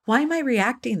 why am I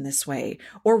reacting this way?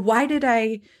 Or why did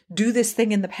I do this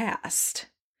thing in the past?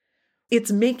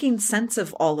 It's making sense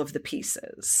of all of the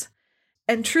pieces.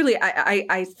 And truly,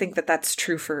 I think that that's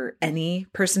true for any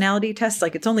personality test.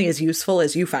 Like, it's only as useful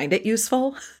as you find it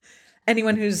useful.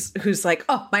 Anyone who's like,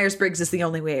 oh, Myers-Briggs is the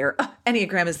only way, or oh,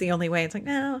 Enneagram is the only way. It's like,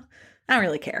 no, I don't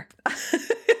really care.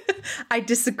 I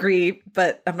disagree,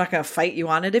 but I'm not going to fight you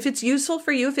on it. If it's useful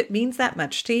for you, if it means that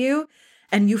much to you,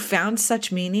 and you found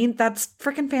such meaning, that's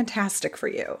freaking fantastic for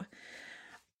you.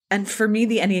 And for me,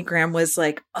 the Enneagram was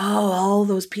like, oh, all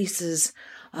those pieces.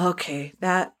 Okay,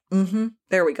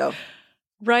 there we go.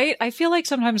 Right? I feel like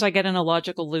sometimes I get in a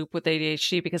logical loop with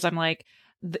ADHD because I'm like,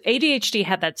 the ADHD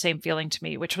had that same feeling to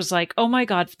me, which was like, oh my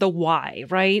God, the why,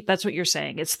 right? That's what you're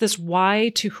saying. It's this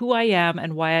why to who I am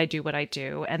and why I do what I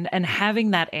do. And having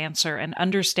that answer and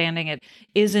understanding it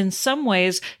is in some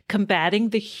ways combating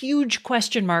the huge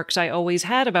question marks I always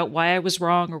had about why I was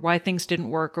wrong or why things didn't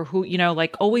work or who,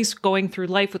 like always going through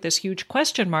life with this huge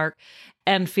question mark.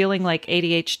 And feeling like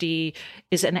ADHD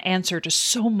is an answer to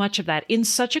so much of that in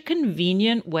such a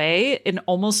convenient way, in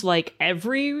almost like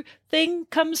everything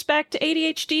comes back to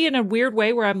ADHD in a weird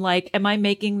way where I'm like, am I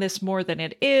making this more than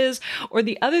it is? Or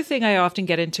the other thing I often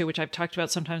get into, which I've talked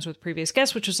about sometimes with previous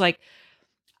guests, which was like,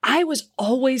 I was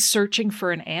always searching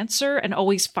for an answer and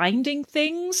always finding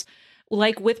things.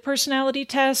 Like with personality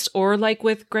tests or like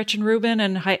with Gretchen Rubin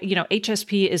and,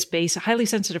 HSP is highly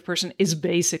sensitive person is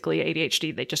basically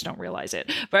ADHD. They just don't realize it.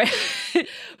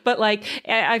 But like,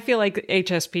 I feel like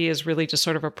HSP is really just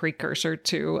sort of a precursor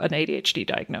to an ADHD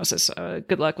diagnosis.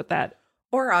 Good luck with that.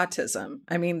 Or autism.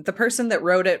 I mean, the person that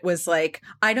wrote it was like,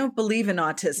 I don't believe in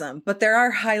autism, but there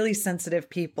are highly sensitive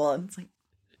people. And it's like,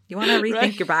 you want to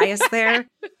rethink your bias there?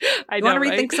 You want to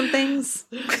rethink some things?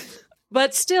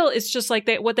 But still, it's just like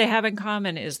what they have in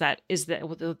common is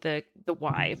the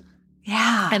why.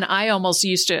 Yeah. And I almost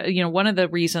used to, one of the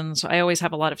reasons I always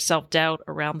have a lot of self-doubt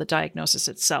around the diagnosis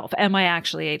itself. Am I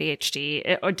actually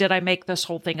ADHD? Or did I make this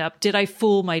whole thing up? Did I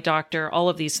fool my doctor? All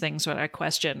of these things that I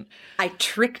question. I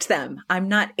tricked them. I'm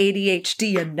not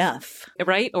ADHD enough.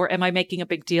 Right? Or am I making a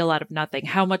big deal out of nothing?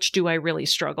 How much do I really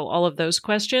struggle? All of those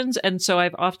questions. And so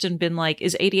I've often been like,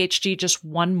 is ADHD just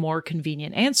one more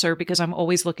convenient answer? Because I'm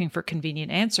always looking for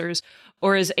convenient answers.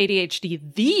 Or is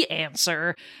ADHD the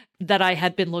answer that I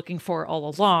had been looking for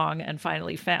all along and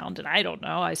finally found? And I don't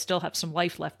know. I still have some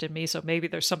life left in me. So maybe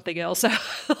there's something else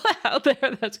out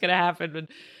there that's going to happen. And,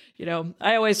 I'm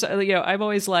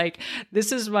always like,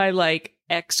 this is my like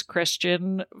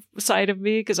ex-Christian side of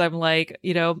me. Cause I'm like,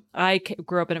 I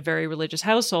grew up in a very religious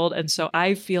household. And so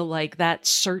I feel like that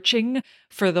searching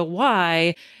for the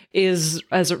why is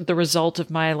as the result of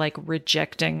my like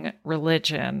rejecting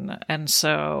religion. And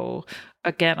so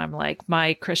again, I'm like,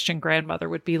 my Christian grandmother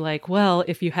would be like, well,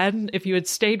 if you had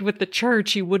stayed with the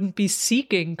church, you wouldn't be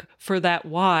seeking for that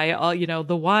why.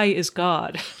 The why is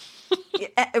God.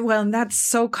 Well, and that's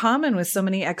so common with so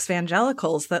many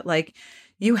evangelicals that like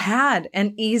you had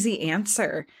an easy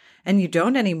answer and you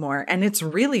don't anymore. And it's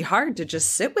really hard to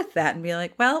just sit with that and be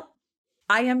like, well,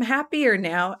 I am happier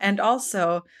now. And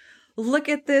also look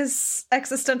at this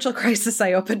existential crisis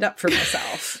I opened up for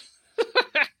myself.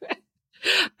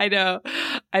 I know.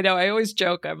 I always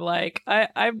joke. I'm like,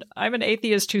 I'm an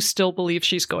atheist who still believes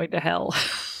she's going to hell.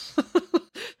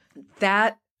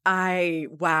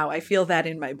 Wow, I feel that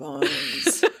in my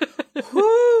bones.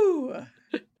 Whoo!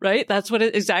 Right? That's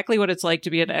exactly what it's like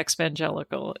to be an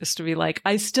evangelical, is to be like,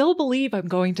 I still believe I'm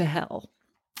going to hell.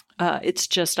 It's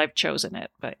just I've chosen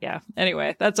it. But yeah.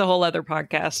 Anyway, that's a whole other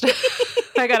podcast.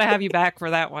 I got to have you back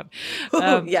for that one.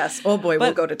 Yes. Oh boy,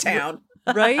 we'll go to town.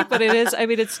 Right? But it is, I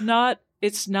mean, it's not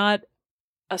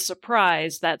a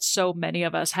surprise that so many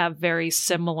of us have very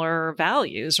similar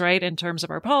values, right? In terms of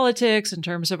our politics, in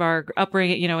terms of our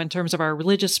upbringing, in terms of our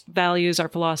religious values, our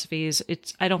philosophies.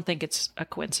 I don't think it's a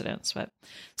coincidence. But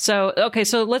so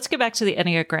let's get back to the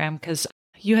Enneagram, because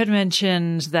you had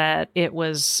mentioned that it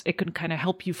could kind of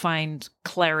help you find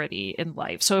clarity in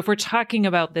life. So if we're talking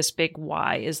about this big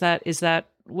why, is that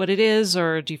what it is?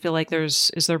 Or do you feel like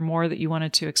is there more that you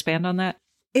wanted to expand on that?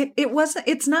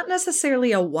 It's not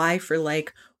necessarily a why for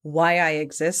like why I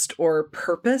exist or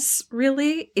purpose,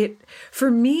 really.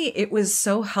 For me, it was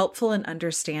so helpful in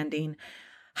understanding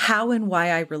how and why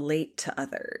I relate to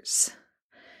others.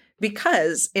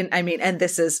 Because and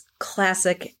this is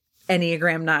classic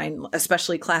Enneagram 9,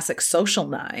 especially classic social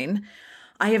 9,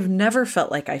 I have never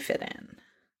felt like I fit in.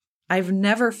 I've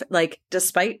never,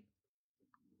 despite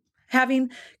having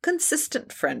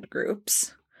consistent friend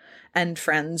groups and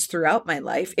friends throughout my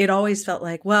life, it always felt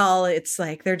like, well, it's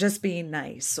like they're just being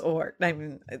nice,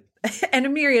 and a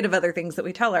myriad of other things that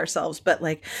we tell ourselves. But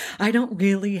like, I don't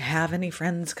really have any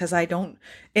friends because I don't,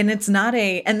 and it's not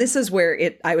and this is where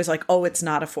I was like, oh, it's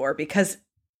not a 4, because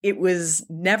it was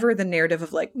never the narrative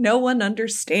of like, no one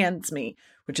understands me,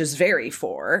 which is very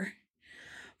 4.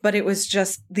 But it was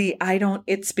just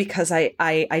it's because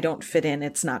I don't fit in.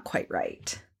 It's not quite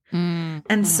right. Mm-hmm.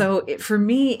 And so for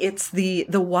me, it's the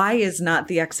why is not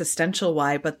the existential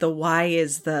why, but the why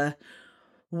is the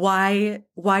why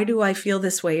do I feel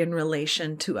this way in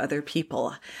relation to other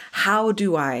people? How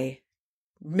do I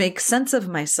make sense of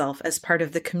myself as part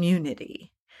of the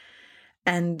community?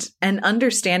 And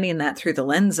understanding that through the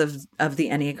lens of the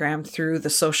Enneagram, through the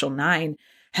social 9,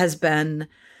 has been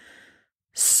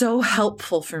so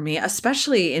helpful for me,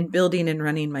 especially in building and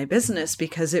running my business,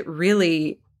 because it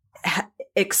really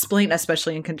explained,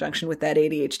 especially in conjunction with that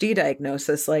ADHD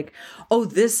diagnosis, like, oh,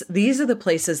 these are the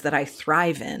places that I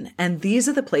thrive in. And these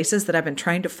are the places that I've been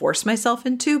trying to force myself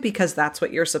into because that's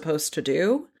what you're supposed to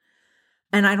do.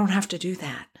 And I don't have to do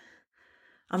that.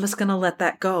 I'm just going to let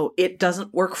that go. It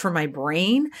doesn't work for my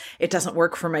brain. It doesn't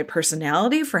work for my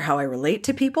personality, for how I relate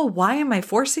to people. Why am I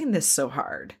forcing this so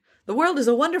hard? The world is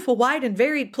a wonderful, wide, and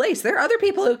varied place. There are other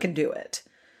people who can do it.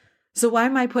 So why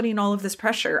am I putting all of this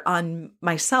pressure on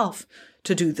myself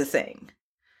to do the thing?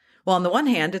 Well, on the one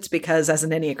hand, it's because as an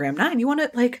Enneagram 9, you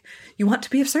want to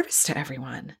be of service to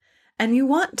everyone. And you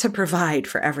want to provide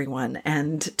for everyone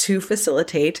and to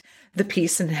facilitate the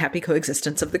peace and happy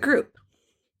coexistence of the group.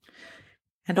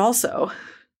 And also,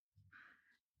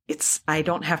 I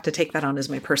don't have to take that on as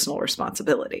my personal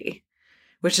responsibility,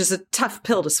 which is a tough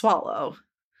pill to swallow.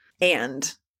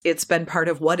 And it's been part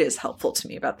of what is helpful to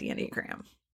me about the Enneagram.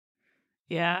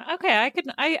 Yeah. Okay.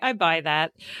 I buy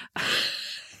that.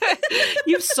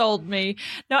 You've sold me.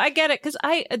 No, I get it. Cause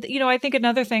I think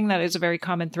another thing that is a very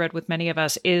common thread with many of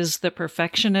us is the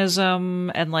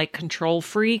perfectionism and like control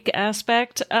freak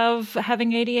aspect of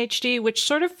having ADHD, which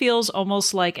sort of feels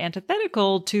almost like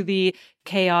antithetical to the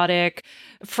chaotic,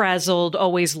 frazzled,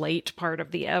 always late part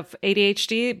of the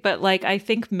ADHD. But like, I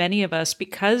think many of us,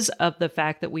 because of the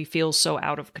fact that we feel so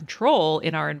out of control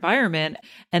in our environment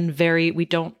and we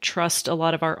don't trust a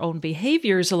lot of our own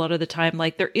behaviors a lot of the time,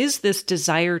 like there is this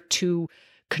desire to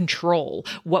control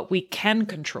what we can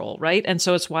control, right? And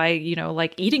so it's why,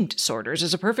 like eating disorders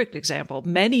is a perfect example.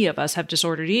 Many of us have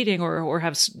disordered eating or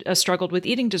have struggled with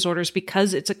eating disorders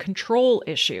because it's a control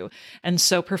issue. And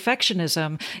so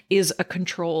perfectionism is a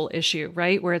control issue,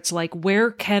 right? Where it's like,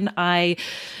 where can I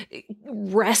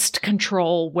wrest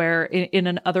control where in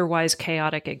an otherwise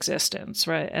chaotic existence,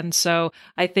 right? And so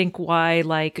I think why,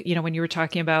 like, when you were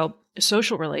talking about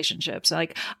social relationships,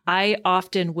 like I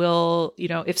often will,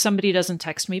 if somebody doesn't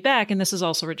text me back, and this is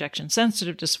also rejection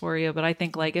sensitive dysphoria, but I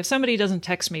think like if somebody doesn't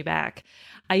text me back,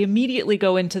 I immediately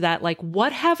go into that, like,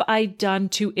 what have I done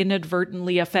to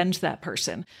inadvertently offend that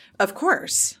person? Of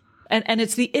course. And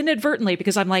it's the inadvertently,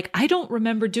 because I'm like, I don't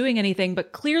remember doing anything,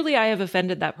 but clearly I have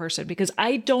offended that person because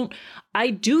I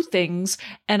do things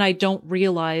and I don't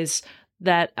realize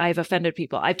that I've offended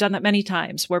people. I've done that many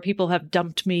times where people have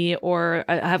dumped me or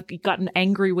have gotten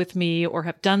angry with me or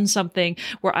have done something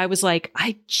where I was like,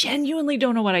 I genuinely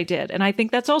don't know what I did. And I think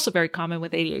that's also very common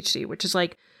with ADHD, which is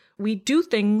like, we do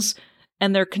things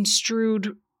and they're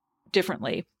construed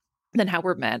differently than how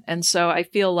we're meant. And so I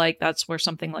feel like that's where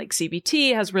something like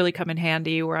CBT has really come in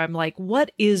handy, where I'm like,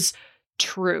 what is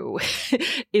true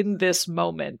in this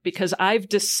moment? Because I've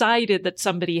decided that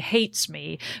somebody hates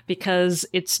me because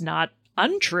it's not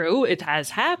untrue. It has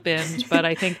happened, but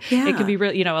I think it can be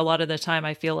really, a lot of the time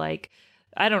I feel like,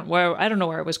 I don't know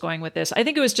where I was going with this. I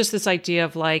think it was just this idea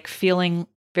of like feeling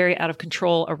very out of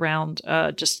control around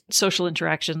just social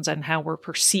interactions and how we're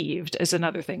perceived is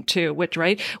another thing too, which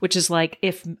is like,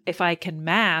 if I can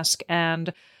mask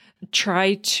and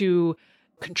try to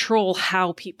control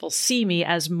how people see me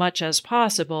as much as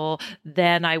possible,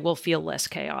 then I will feel less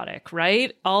chaotic,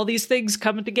 right? All these things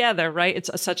coming together, right? It's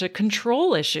such a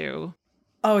control issue.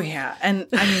 Oh yeah. And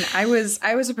I mean, I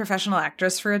was a professional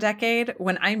actress for a decade.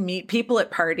 When I meet people at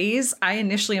parties, I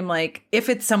initially am like, if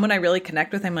it's someone I really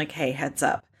connect with, I'm like, hey, heads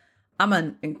up. I'm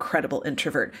an incredible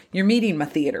introvert. You're meeting my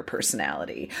theater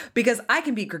personality, because I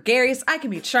can be gregarious. I can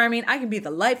be charming. I can be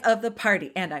the life of the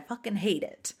party, and I fucking hate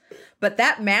it. But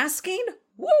that masking,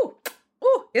 woo,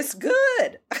 it's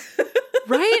good.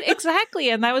 Right,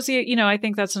 exactly. And that was I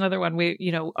think that's another one.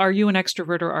 Are you an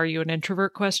extrovert or are you an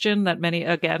introvert question that many,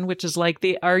 again, which is like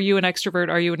the, are you an extrovert,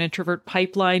 are you an introvert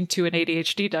pipeline to an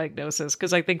ADHD diagnosis?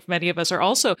 Because I think many of us are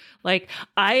also like,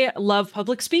 I love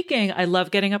public speaking. I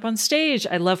love getting up on stage.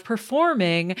 I love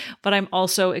performing, but I'm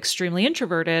also extremely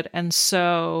introverted. And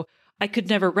so I could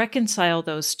never reconcile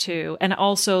those two. And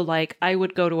also, like, I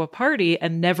would go to a party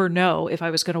and never know if I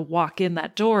was going to walk in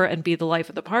that door and be the life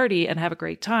of the party and have a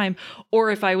great time, or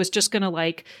if I was just going to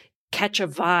like catch a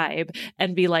vibe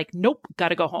and be like, nope, got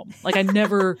to go home. Like I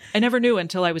never knew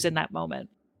until I was in that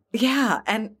moment. Yeah.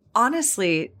 And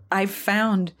honestly, I've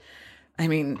found,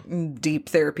 deep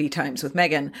therapy times with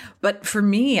Megan, but for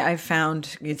me, I've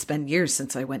found it's been years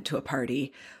since I went to a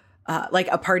party. Like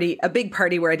a big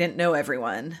party where I didn't know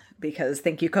everyone, because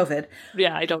thank you, COVID.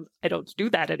 Yeah, I don't do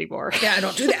that anymore. Yeah, I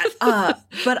don't do that.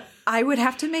 But I would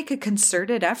have to make a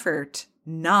concerted effort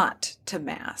not to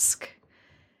mask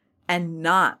and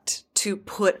not to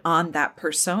put on that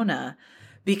persona,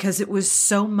 because it was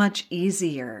so much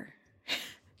easier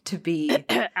to be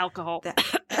alcohol.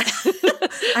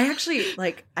 I actually,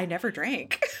 I never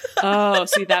drank. Oh,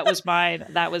 see, that was mine.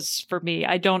 That was for me.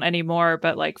 I don't anymore,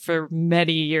 but like for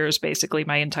many years, basically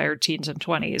my entire teens and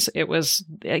 20s, it was,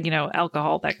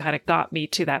 alcohol that kind of got me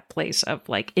to that place of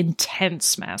like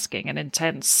intense masking and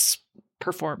intense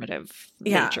performative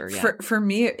nature. Yeah. For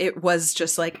me, it was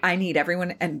just like, I need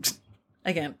everyone, and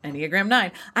again, Enneagram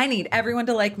 9, I need everyone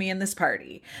to like me in this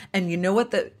party. And you know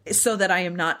what, so that I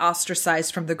am not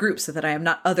ostracized from the group, so that I am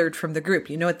not othered from the group.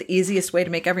 You know what the easiest way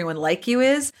to make everyone like you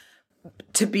is?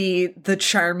 To be the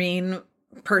charming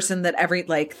person that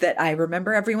that I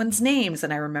remember everyone's names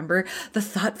and I remember the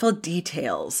thoughtful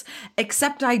details,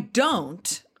 except I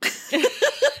don't.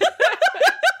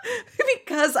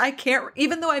 Because I can't,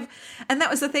 even though and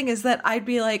that was the thing, is that I'd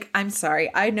be like, I'm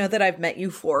sorry, I know that I've met you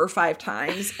 4 or 5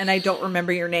 times and I don't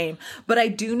remember your name, but I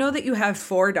do know that you have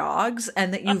 4 dogs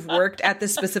and that you've worked at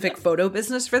this specific photo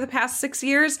business for the past 6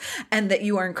 years and that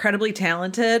you are incredibly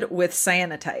talented with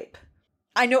cyanotype.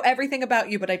 I know everything about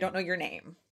you, but I don't know your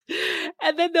name.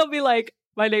 And then they'll be like,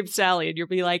 my name's Sally. And you'll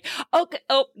be like, okay,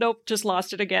 oh, nope, just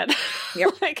lost it again. Yep.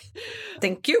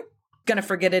 Thank you. Gonna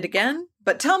forget it again,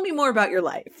 but tell me more about your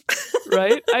life.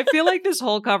 Right? I feel like this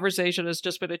whole conversation has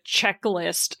just been a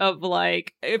checklist of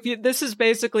like, this is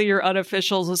basically your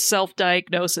unofficial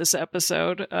self-diagnosis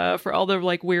episode for all the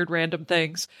like weird random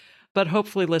things. But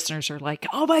hopefully listeners are like,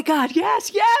 oh my God,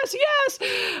 yes.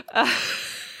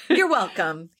 You're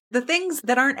welcome. The things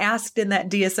that aren't asked in that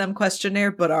DSM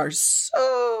questionnaire, but are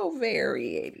so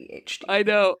very ADHD.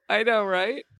 I know,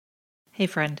 right? Hey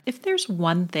friend, if there's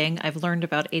one thing I've learned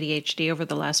about ADHD over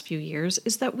the last few years,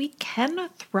 is that we can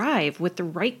thrive with the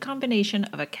right combination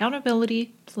of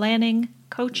accountability, planning,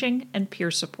 coaching, and peer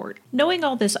support. Knowing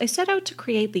all this, I set out to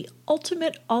create the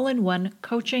ultimate all-in-one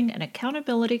coaching and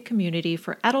accountability community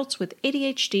for adults with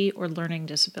ADHD or learning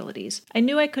disabilities. I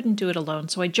knew I couldn't do it alone,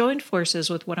 so I joined forces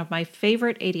with one of my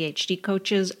favorite ADHD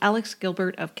coaches, Alex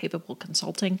Gilbert of Capable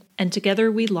Consulting, and together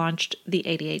we launched the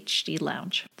ADHD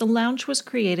Lounge. The Lounge was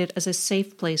created as a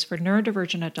safe place for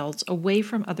neurodivergent adults away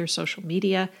from other social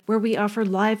media, where we offer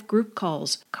live group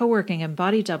calls, co-working, and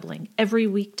body doubling every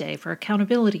weekday for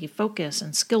accountability, focus, focus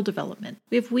and skill development.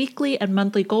 We have weekly and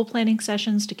monthly goal planning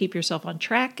sessions to keep yourself on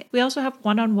track. We also have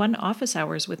one-on-one office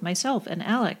hours with myself and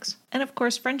Alex. And of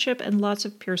course, friendship and lots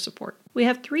of peer support. We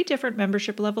have 3 different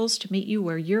membership levels to meet you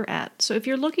where you're at. So if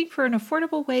you're looking for an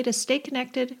affordable way to stay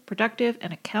connected, productive,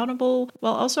 and accountable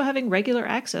while also having regular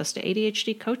access to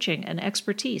ADHD coaching and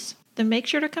expertise, then make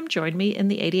sure to come join me in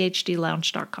the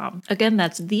ADHDlounge.com. Again,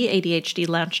 that's the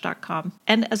ADHDlounge.com.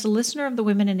 And as a listener of the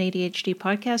Women in ADHD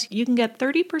podcast, you can get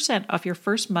 30% off your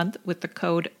first month with the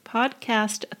code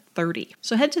PODCAST30.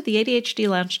 So head to the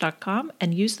ADHDlounge.com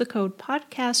and use the code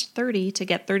PODCAST30 to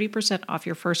get 30% off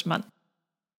your first month.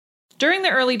 During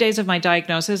the early days of my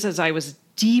diagnosis, as I was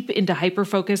deep into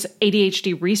hyperfocus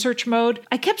ADHD research mode,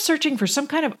 I kept searching for some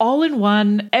kind of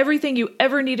all-in-one, everything you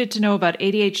ever needed to know about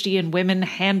ADHD in women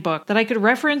handbook that I could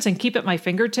reference and keep at my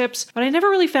fingertips, but I never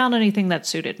really found anything that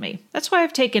suited me. That's why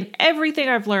I've taken everything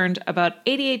I've learned about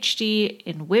ADHD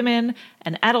in women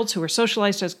and adults who are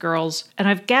socialized as girls, and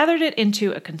I've gathered it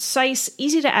into a concise,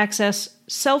 easy-to-access,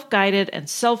 self-guided, and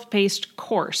self-paced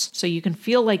course so you can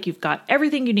feel like you've got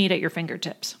everything you need at your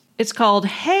fingertips. It's called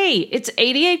Hey, It's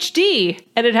ADHD,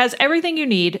 and it has everything you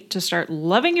need to start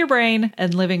loving your brain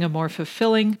and living a more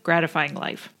fulfilling, gratifying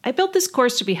life. I built this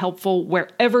course to be helpful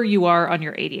wherever you are on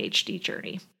your ADHD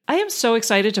journey. I am so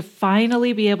excited to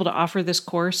finally be able to offer this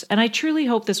course, and I truly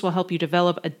hope this will help you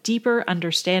develop a deeper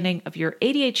understanding of your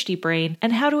ADHD brain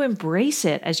and how to embrace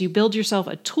it as you build yourself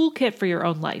a toolkit for your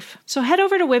own life. So head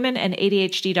over to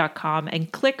womenandadhd.com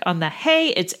and click on the Hey,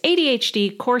 It's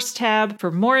ADHD course tab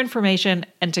for more information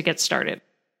and to get started.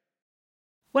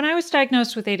 When I was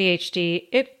diagnosed with ADHD,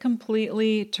 it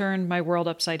completely turned my world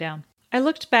upside down. I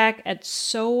looked back at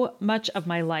so much of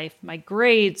my life, my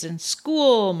grades in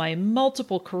school, my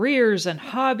multiple careers and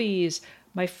hobbies,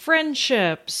 my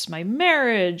friendships, my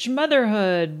marriage,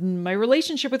 motherhood, my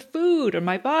relationship with food and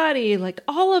my body, like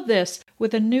all of this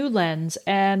with a new lens,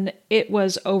 and it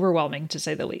was overwhelming to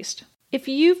say the least. If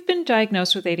you've been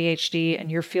diagnosed with ADHD and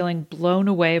you're feeling blown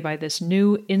away by this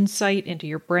new insight into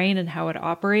your brain and how it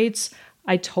operates,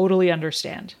 I totally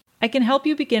understand. I can help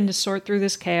you begin to sort through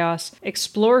this chaos,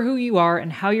 explore who you are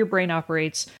and how your brain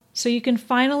operates, so you can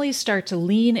finally start to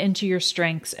lean into your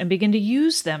strengths and begin to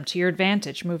use them to your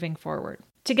advantage moving forward.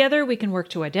 Together, we can work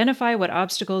to identify what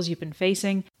obstacles you've been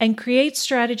facing and create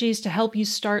strategies to help you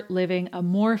start living a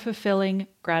more fulfilling,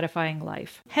 gratifying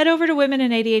life. Head over to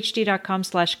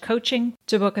womenandadhd.com/coaching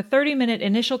to book a 30-minute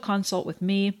initial consult with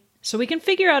me, so we can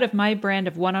figure out if my brand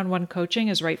of one-on-one coaching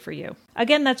is right for you.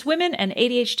 Again, that's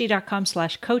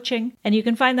womenandadhd.com/coaching, and you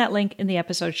can find that link in the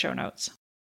episode show notes.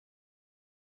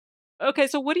 Okay,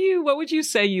 so what would you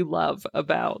say you love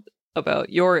about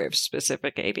your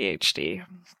specific ADHD?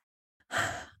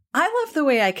 I love the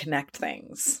way I connect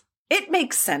things. It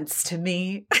makes sense to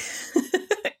me.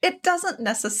 It doesn't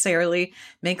necessarily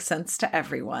make sense to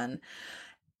everyone.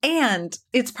 And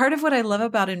it's part of what I love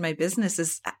about in my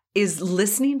business is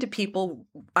listening to people.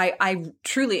 I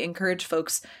truly encourage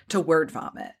folks to word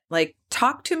vomit. Like,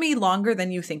 talk to me longer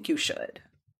than you think you should.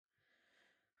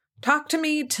 Talk to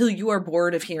me till you are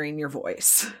bored of hearing your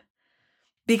voice.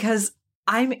 Because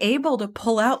I'm able to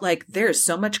pull out, like, there's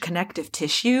so much connective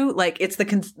tissue. Like, it's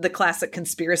the classic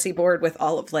conspiracy board with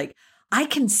all of, like, I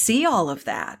can see all of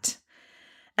that.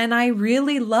 And I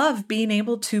really love being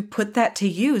able to put that to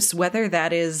use, whether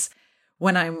that is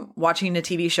when I'm watching a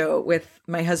TV show with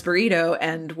my husbandito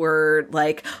and we're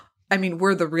like, I mean,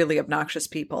 we're the really obnoxious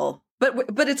people.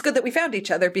 But it's good that we found each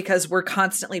other because we're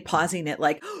constantly pausing it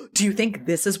like, do you think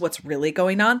this is what's really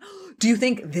going on? Do you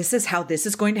think this is how this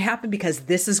is going to happen because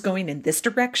this is going in this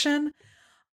direction?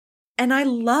 And I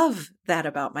love that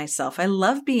about myself. I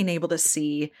love being able to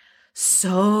see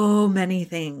so many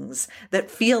things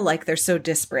that feel like they're so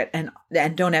disparate and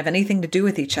don't have anything to do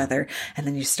with each other. And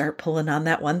then you start pulling on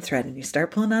that one thread and you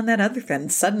start pulling on that other thread.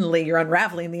 And suddenly you're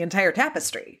unraveling the entire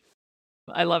tapestry.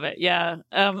 I love it. Yeah.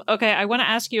 Okay. I want to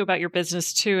ask you about your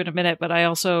business too in a minute, but I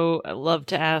also love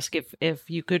to ask if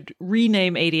you could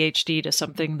rename ADHD to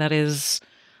something that is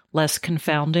less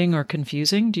confounding or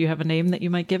confusing. Do you have a name that you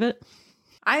might give it?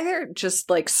 Either just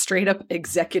like straight up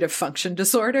executive function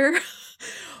disorder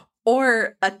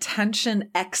or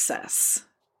attention excess.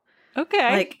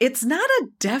 Okay. Like, it's not a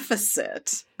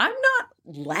deficit. I'm not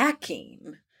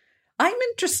lacking. I'm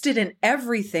interested in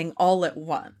everything all at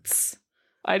once.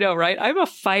 I know, right? I'm a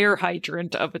fire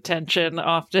hydrant of attention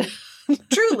often.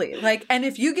 Truly. Like, and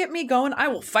if you get me going, I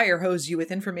will fire hose you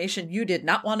with information you did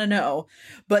not want to know.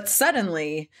 But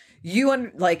suddenly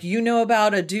you know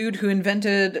about a dude who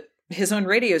invented his own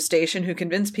radio station who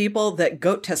convinced people that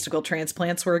goat testicle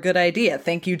transplants were a good idea.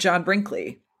 Thank you, John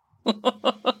Brinkley.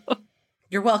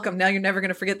 You're welcome. Now you're never going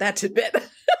to forget that tidbit.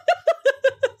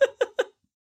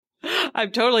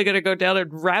 I'm totally going to go down a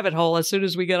rabbit hole as soon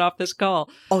as we get off this call.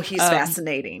 Oh, he's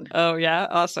fascinating. Oh, yeah?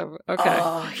 Awesome. Okay.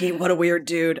 Oh, what a weird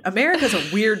dude. America's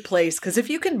a weird place because if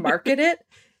you can market it,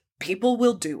 people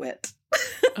will do it.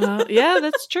 Yeah,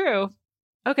 that's true.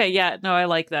 Okay, yeah, no, I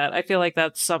like that. I feel like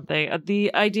that's something.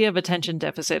 The idea of attention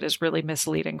deficit is really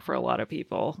misleading for a lot of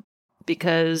people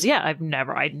because, yeah, I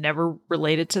never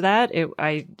related to that.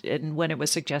 And when it was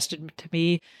suggested to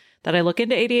me that I look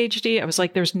into ADHD, I was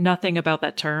like, there's nothing about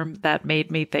that term that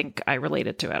made me think I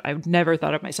related to it. I've never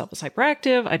thought of myself as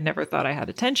hyperactive. I'd never thought I had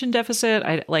attention deficit.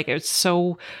 It's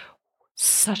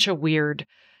such a weird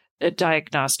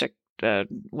diagnostic,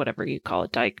 whatever you call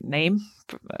it, name.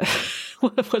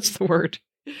 What's the word?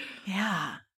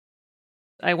 Yeah.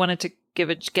 I wanted to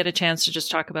get a chance to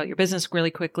just talk about your business really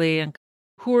quickly and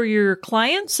who are your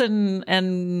clients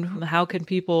and how can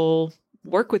people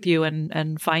work with you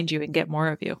and find you and get more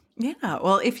of you. Yeah.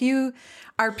 Well, if you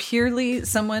are purely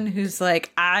someone who's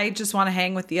like, I just want to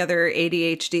hang with the other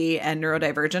ADHD and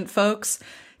neurodivergent folks,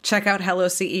 check out Hello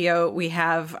CEO. We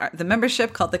have the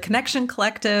membership called the Connection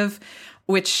Collective,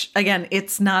 which again,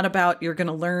 it's not about you're going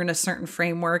to learn a certain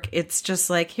framework. It's just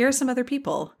like, here are some other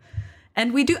people.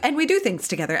 And we do things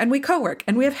together and we co-work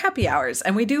and we have happy hours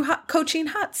and we do coaching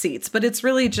hot seats. But it's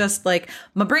really just like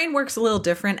my brain works a little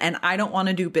different and I don't want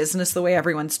to do business the way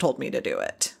everyone's told me to do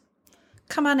it.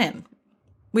 Come on in.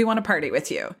 We want to party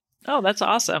with you. Oh, that's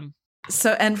awesome.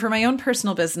 So, and for my own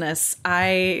personal business,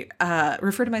 I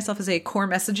refer to myself as a core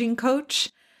messaging coach.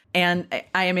 And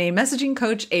I am a messaging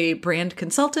coach, a brand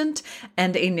consultant,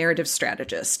 and a narrative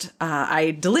strategist.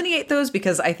 I delineate those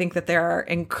because I think that there are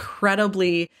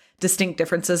incredibly distinct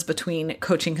differences between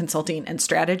coaching, consulting, and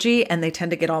strategy, and they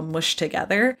tend to get all mushed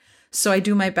together. So I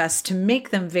do my best to make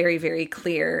them very, very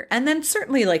clear. And then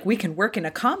certainly we can work in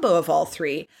a combo of all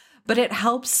three, but it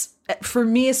helps for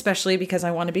me, especially because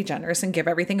I want to be generous and give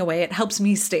everything away. It helps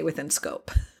me stay within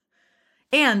scope.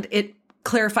 And it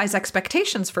clarifies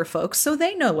expectations for folks so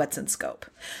they know what's in scope.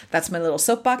 That's my little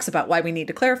soapbox about why we need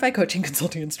to clarify coaching,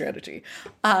 consulting, and strategy.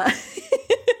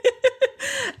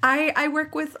 I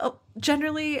work with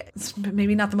generally, it's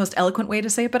maybe not the most eloquent way to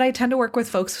say it, but I tend to work with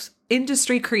folks,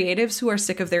 industry creatives who are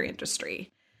sick of their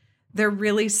industry. They're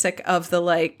really sick of the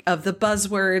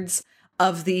buzzwords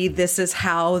of this is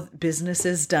how business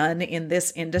is done in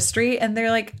this industry. And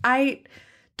they're like, I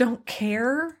don't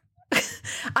care.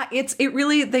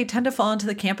 They tend to fall into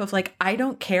the camp of I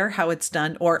don't care how it's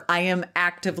done, or I am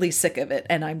actively sick of it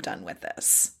and I'm done with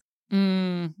this.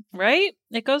 Right?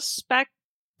 It goes back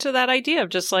to that idea of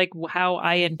just how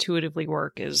I intuitively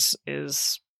work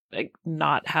is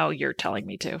not how you're telling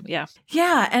me to. Yeah.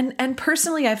 Yeah. And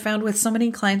personally, I found with so many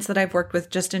clients that I've worked with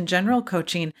just in general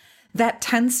coaching, that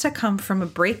tends to come from a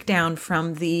breakdown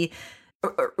from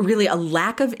really a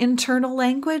lack of internal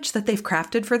language that they've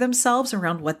crafted for themselves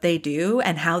around what they do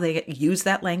and how they use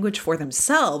that language for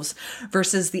themselves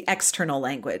versus the external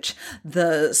language,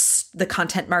 the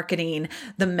content marketing,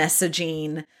 the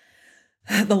messaging,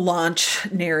 the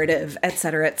launch narrative, et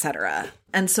cetera, et cetera.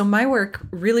 And so my work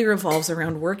really revolves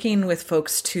around working with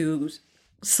folks to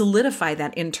solidify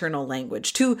that internal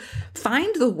language, to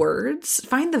find the words,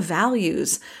 find the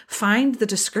values, find the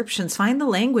descriptions, find the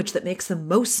language that makes the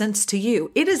most sense to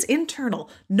you. It is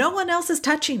internal. No one else is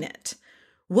touching it.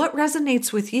 What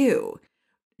resonates with you?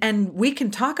 And we can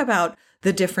talk about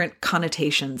the different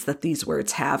connotations that these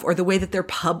words have or the way that they're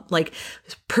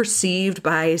perceived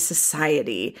by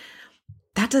society.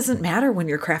 That doesn't matter when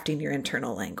you're crafting your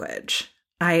internal language.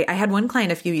 I had one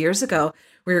client a few years ago.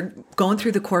 We were going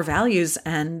through the core values,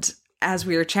 and as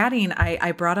we were chatting,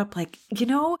 I brought up I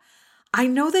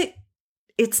know that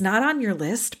it's not on your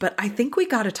list, but I think we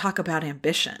got to talk about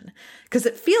ambition because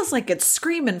it feels like it's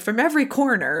screaming from every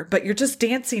corner, but you're just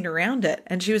dancing around it.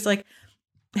 And she was like,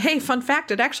 hey, fun fact,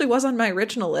 it actually was on my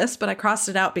original list, but I crossed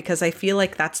it out because I feel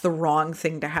like that's the wrong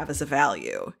thing to have as a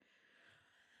value.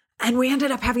 And we ended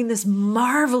up having this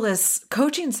marvelous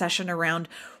coaching session around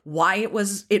why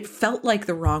it felt like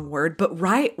the wrong word, but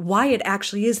why it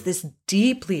actually is this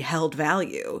deeply held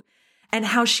value and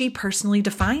how she personally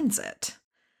defines it.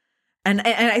 And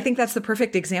I think that's the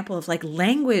perfect example of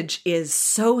language is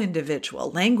so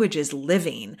individual. Language is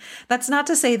living. That's not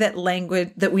to say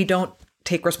that we don't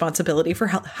take responsibility for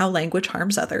how language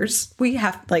harms others. We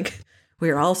have we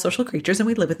are all social creatures and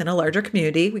we live within a larger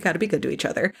community. We got to be good to each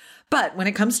other. But when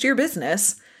it comes to your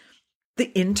business,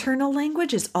 the internal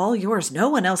language is all yours. No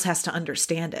one else has to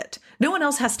understand it. No one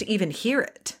else has to even hear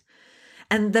it.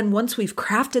 And then once we've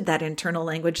crafted that internal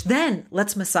language, then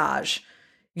let's massage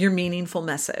your meaningful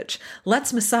message.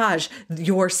 Let's massage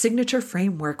your signature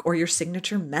framework or your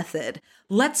signature method.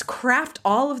 Let's craft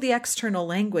all of the external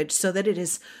language so that it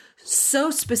is so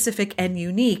specific and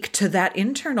unique to that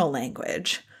internal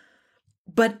language,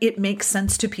 but it makes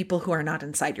sense to people who are not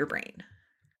inside your brain.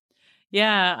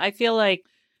 Yeah, I feel like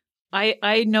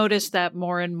I notice that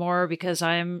more and more because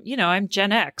I'm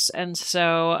Gen X. And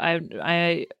so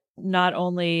I not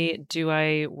only do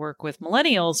I work with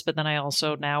millennials, but then I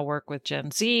also now work with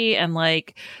Gen Z. And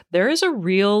like, there is a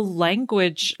real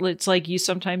language. It's like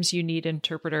sometimes you need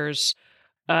interpreters,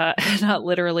 not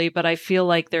literally, but I feel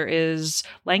like there is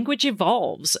language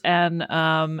evolves. And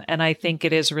I think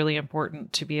it is really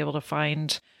important to be able to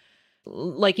find,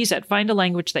 like you said, find a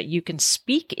language that you can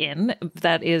speak in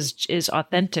that is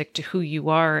authentic to who you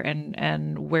are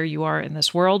and where you are in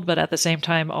this world, but at the same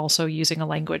time also using a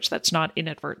language that's not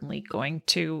inadvertently going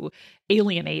to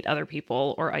alienate other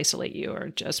people or isolate you,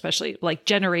 or especially like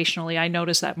generationally. I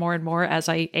notice that more and more as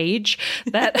I age,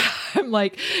 that I'm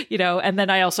like, and then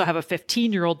I also have a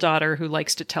 15-year-old daughter who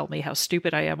likes to tell me how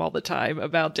stupid I am all the time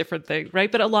about different things,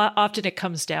 right? But often it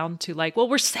comes down to like, well,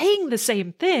 we're saying the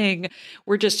same thing.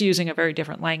 We're just using a very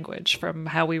different language from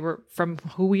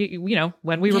who we,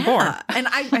 when we were born. And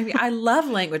I love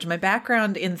language. My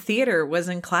background in theater was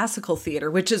in classical theater,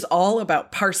 which is all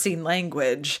about parsing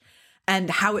language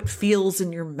and how it feels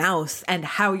in your mouth and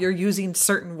how you're using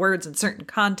certain words in certain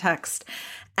context.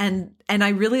 And I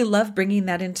really love bringing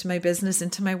that into my business,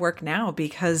 into my work now,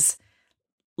 because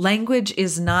language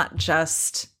is not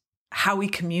just how we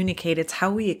communicate, it's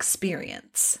how we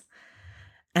experience.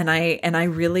 And I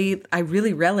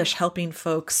really relish helping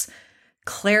folks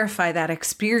clarify that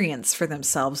experience for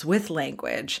themselves with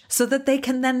language so that they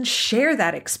can then share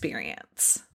that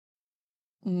experience.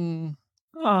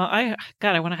 Oh, I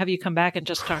want to have you come back and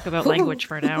just talk about language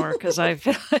for an hour, because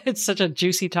it's such a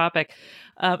juicy topic.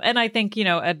 And I think,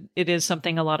 it is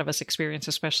something a lot of us experience,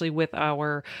 especially with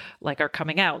our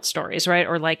coming out stories, right?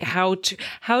 Or like how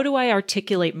do I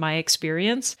articulate my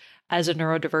experience as a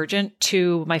neurodivergent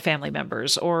to my family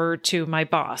members or to my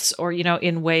boss, or,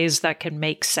 in ways that can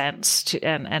make sense to,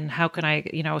 and how can I,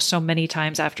 so many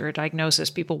times after a diagnosis,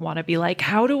 people want to be like,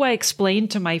 how do I explain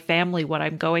to my family what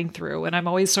I'm going through? And I'm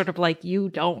always sort of like, you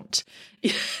don't,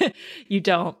 you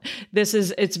don't,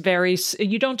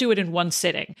 you don't do it in one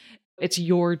sitting. It's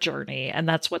your journey, and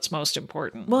that's what's most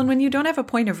important. Well, and when you don't have a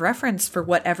point of reference for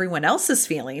what everyone else is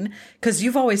feeling, because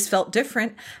you've always felt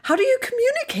different, how do you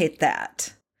communicate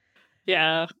that?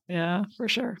 Yeah, for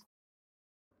sure.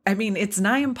 I mean, it's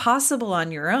nigh impossible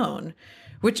on your own,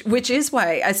 which is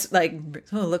why I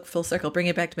look full circle, bring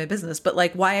it back to my business. But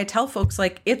like why I tell folks,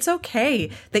 like, it's okay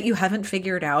that you haven't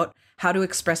figured out how to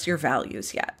express your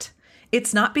values yet.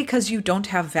 It's not because you don't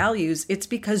have values. It's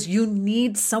because you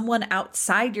need someone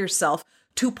outside yourself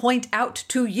to point out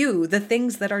to you the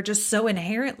things that are just so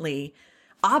inherently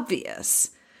obvious.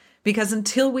 Because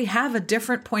until we have a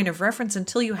different point of reference,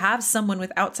 until you have someone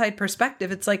with outside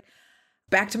perspective, it's like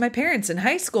back to my parents in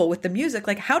high school with the music.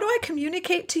 Like, how do I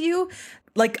communicate to you?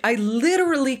 Like, I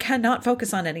literally cannot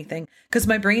focus on anything because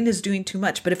my brain is doing too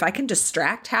much. But if I can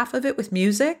distract half of it with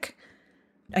music,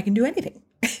 I can do anything.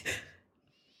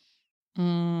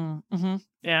 Mm-hmm.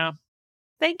 Yeah.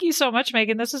 Thank you so much,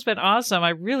 Megan. This has been awesome. I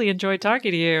really enjoyed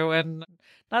talking to you, and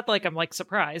not like I'm like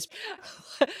surprised,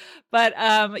 but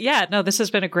this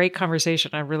has been a great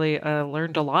conversation. I really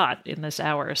learned a lot in this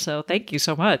hour. So thank you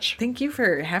so much. Thank you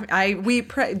for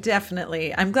having,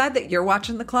 definitely, I'm glad that you're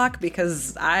watching the clock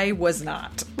because I was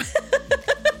not.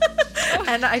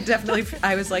 And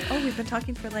I was like, oh, we've been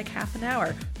talking for like half an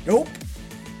hour. Nope.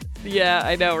 Yeah,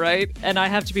 I know, right? And I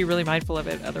have to be really mindful of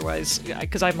it. Otherwise,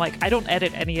 because I'm like, I don't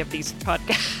edit any of these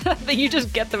podcasts. You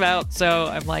just get them out. So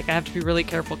I'm like, I have to be really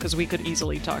careful because we could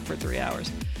easily talk for 3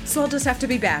 hours. So I'll just have to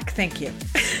be back. Thank you.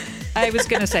 I was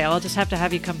going to say, I'll just have to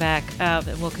have you come back and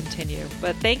we'll continue.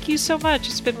 But thank you so much.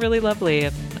 It's been really lovely.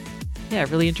 And yeah, I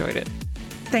really enjoyed it.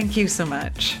 Thank you so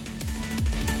much.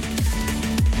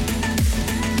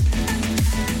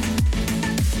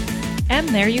 And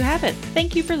there you have it.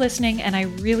 Thank you for listening, and I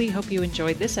really hope you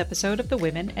enjoyed this episode of the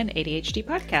Women and ADHD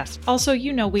podcast. Also,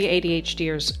 we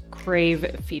ADHDers crave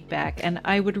feedback, and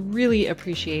I would really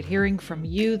appreciate hearing from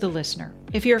you, the listener.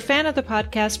 If you're a fan of the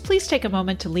podcast, please take a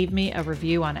moment to leave me a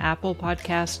review on Apple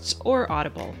Podcasts or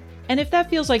Audible. And if that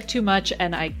feels like too much,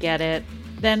 and I get it,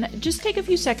 then just take a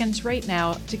few seconds right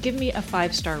now to give me a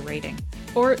 5-star rating.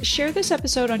 Or share this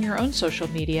episode on your own social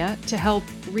media to help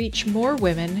reach more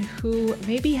women who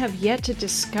maybe have yet to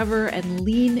discover and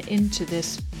lean into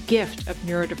this gift of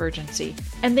neurodivergency.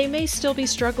 And they may still be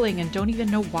struggling and don't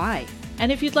even know why.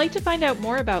 And if you'd like to find out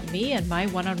more about me and my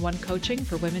one-on-one coaching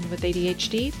for women with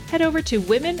ADHD, head over to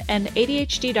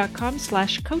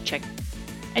womenandadhd.com/coaching.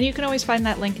 And you can always find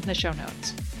that link in the show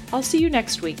notes. I'll see you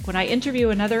next week when I interview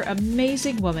another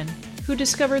amazing woman who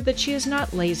discovered that she is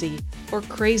not lazy or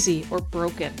crazy or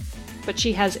broken, but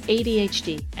she has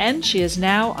ADHD, and she is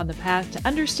now on the path to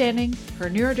understanding her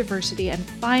neurodiversity and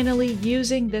finally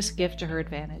using this gift to her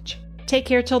advantage. Take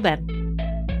care till then.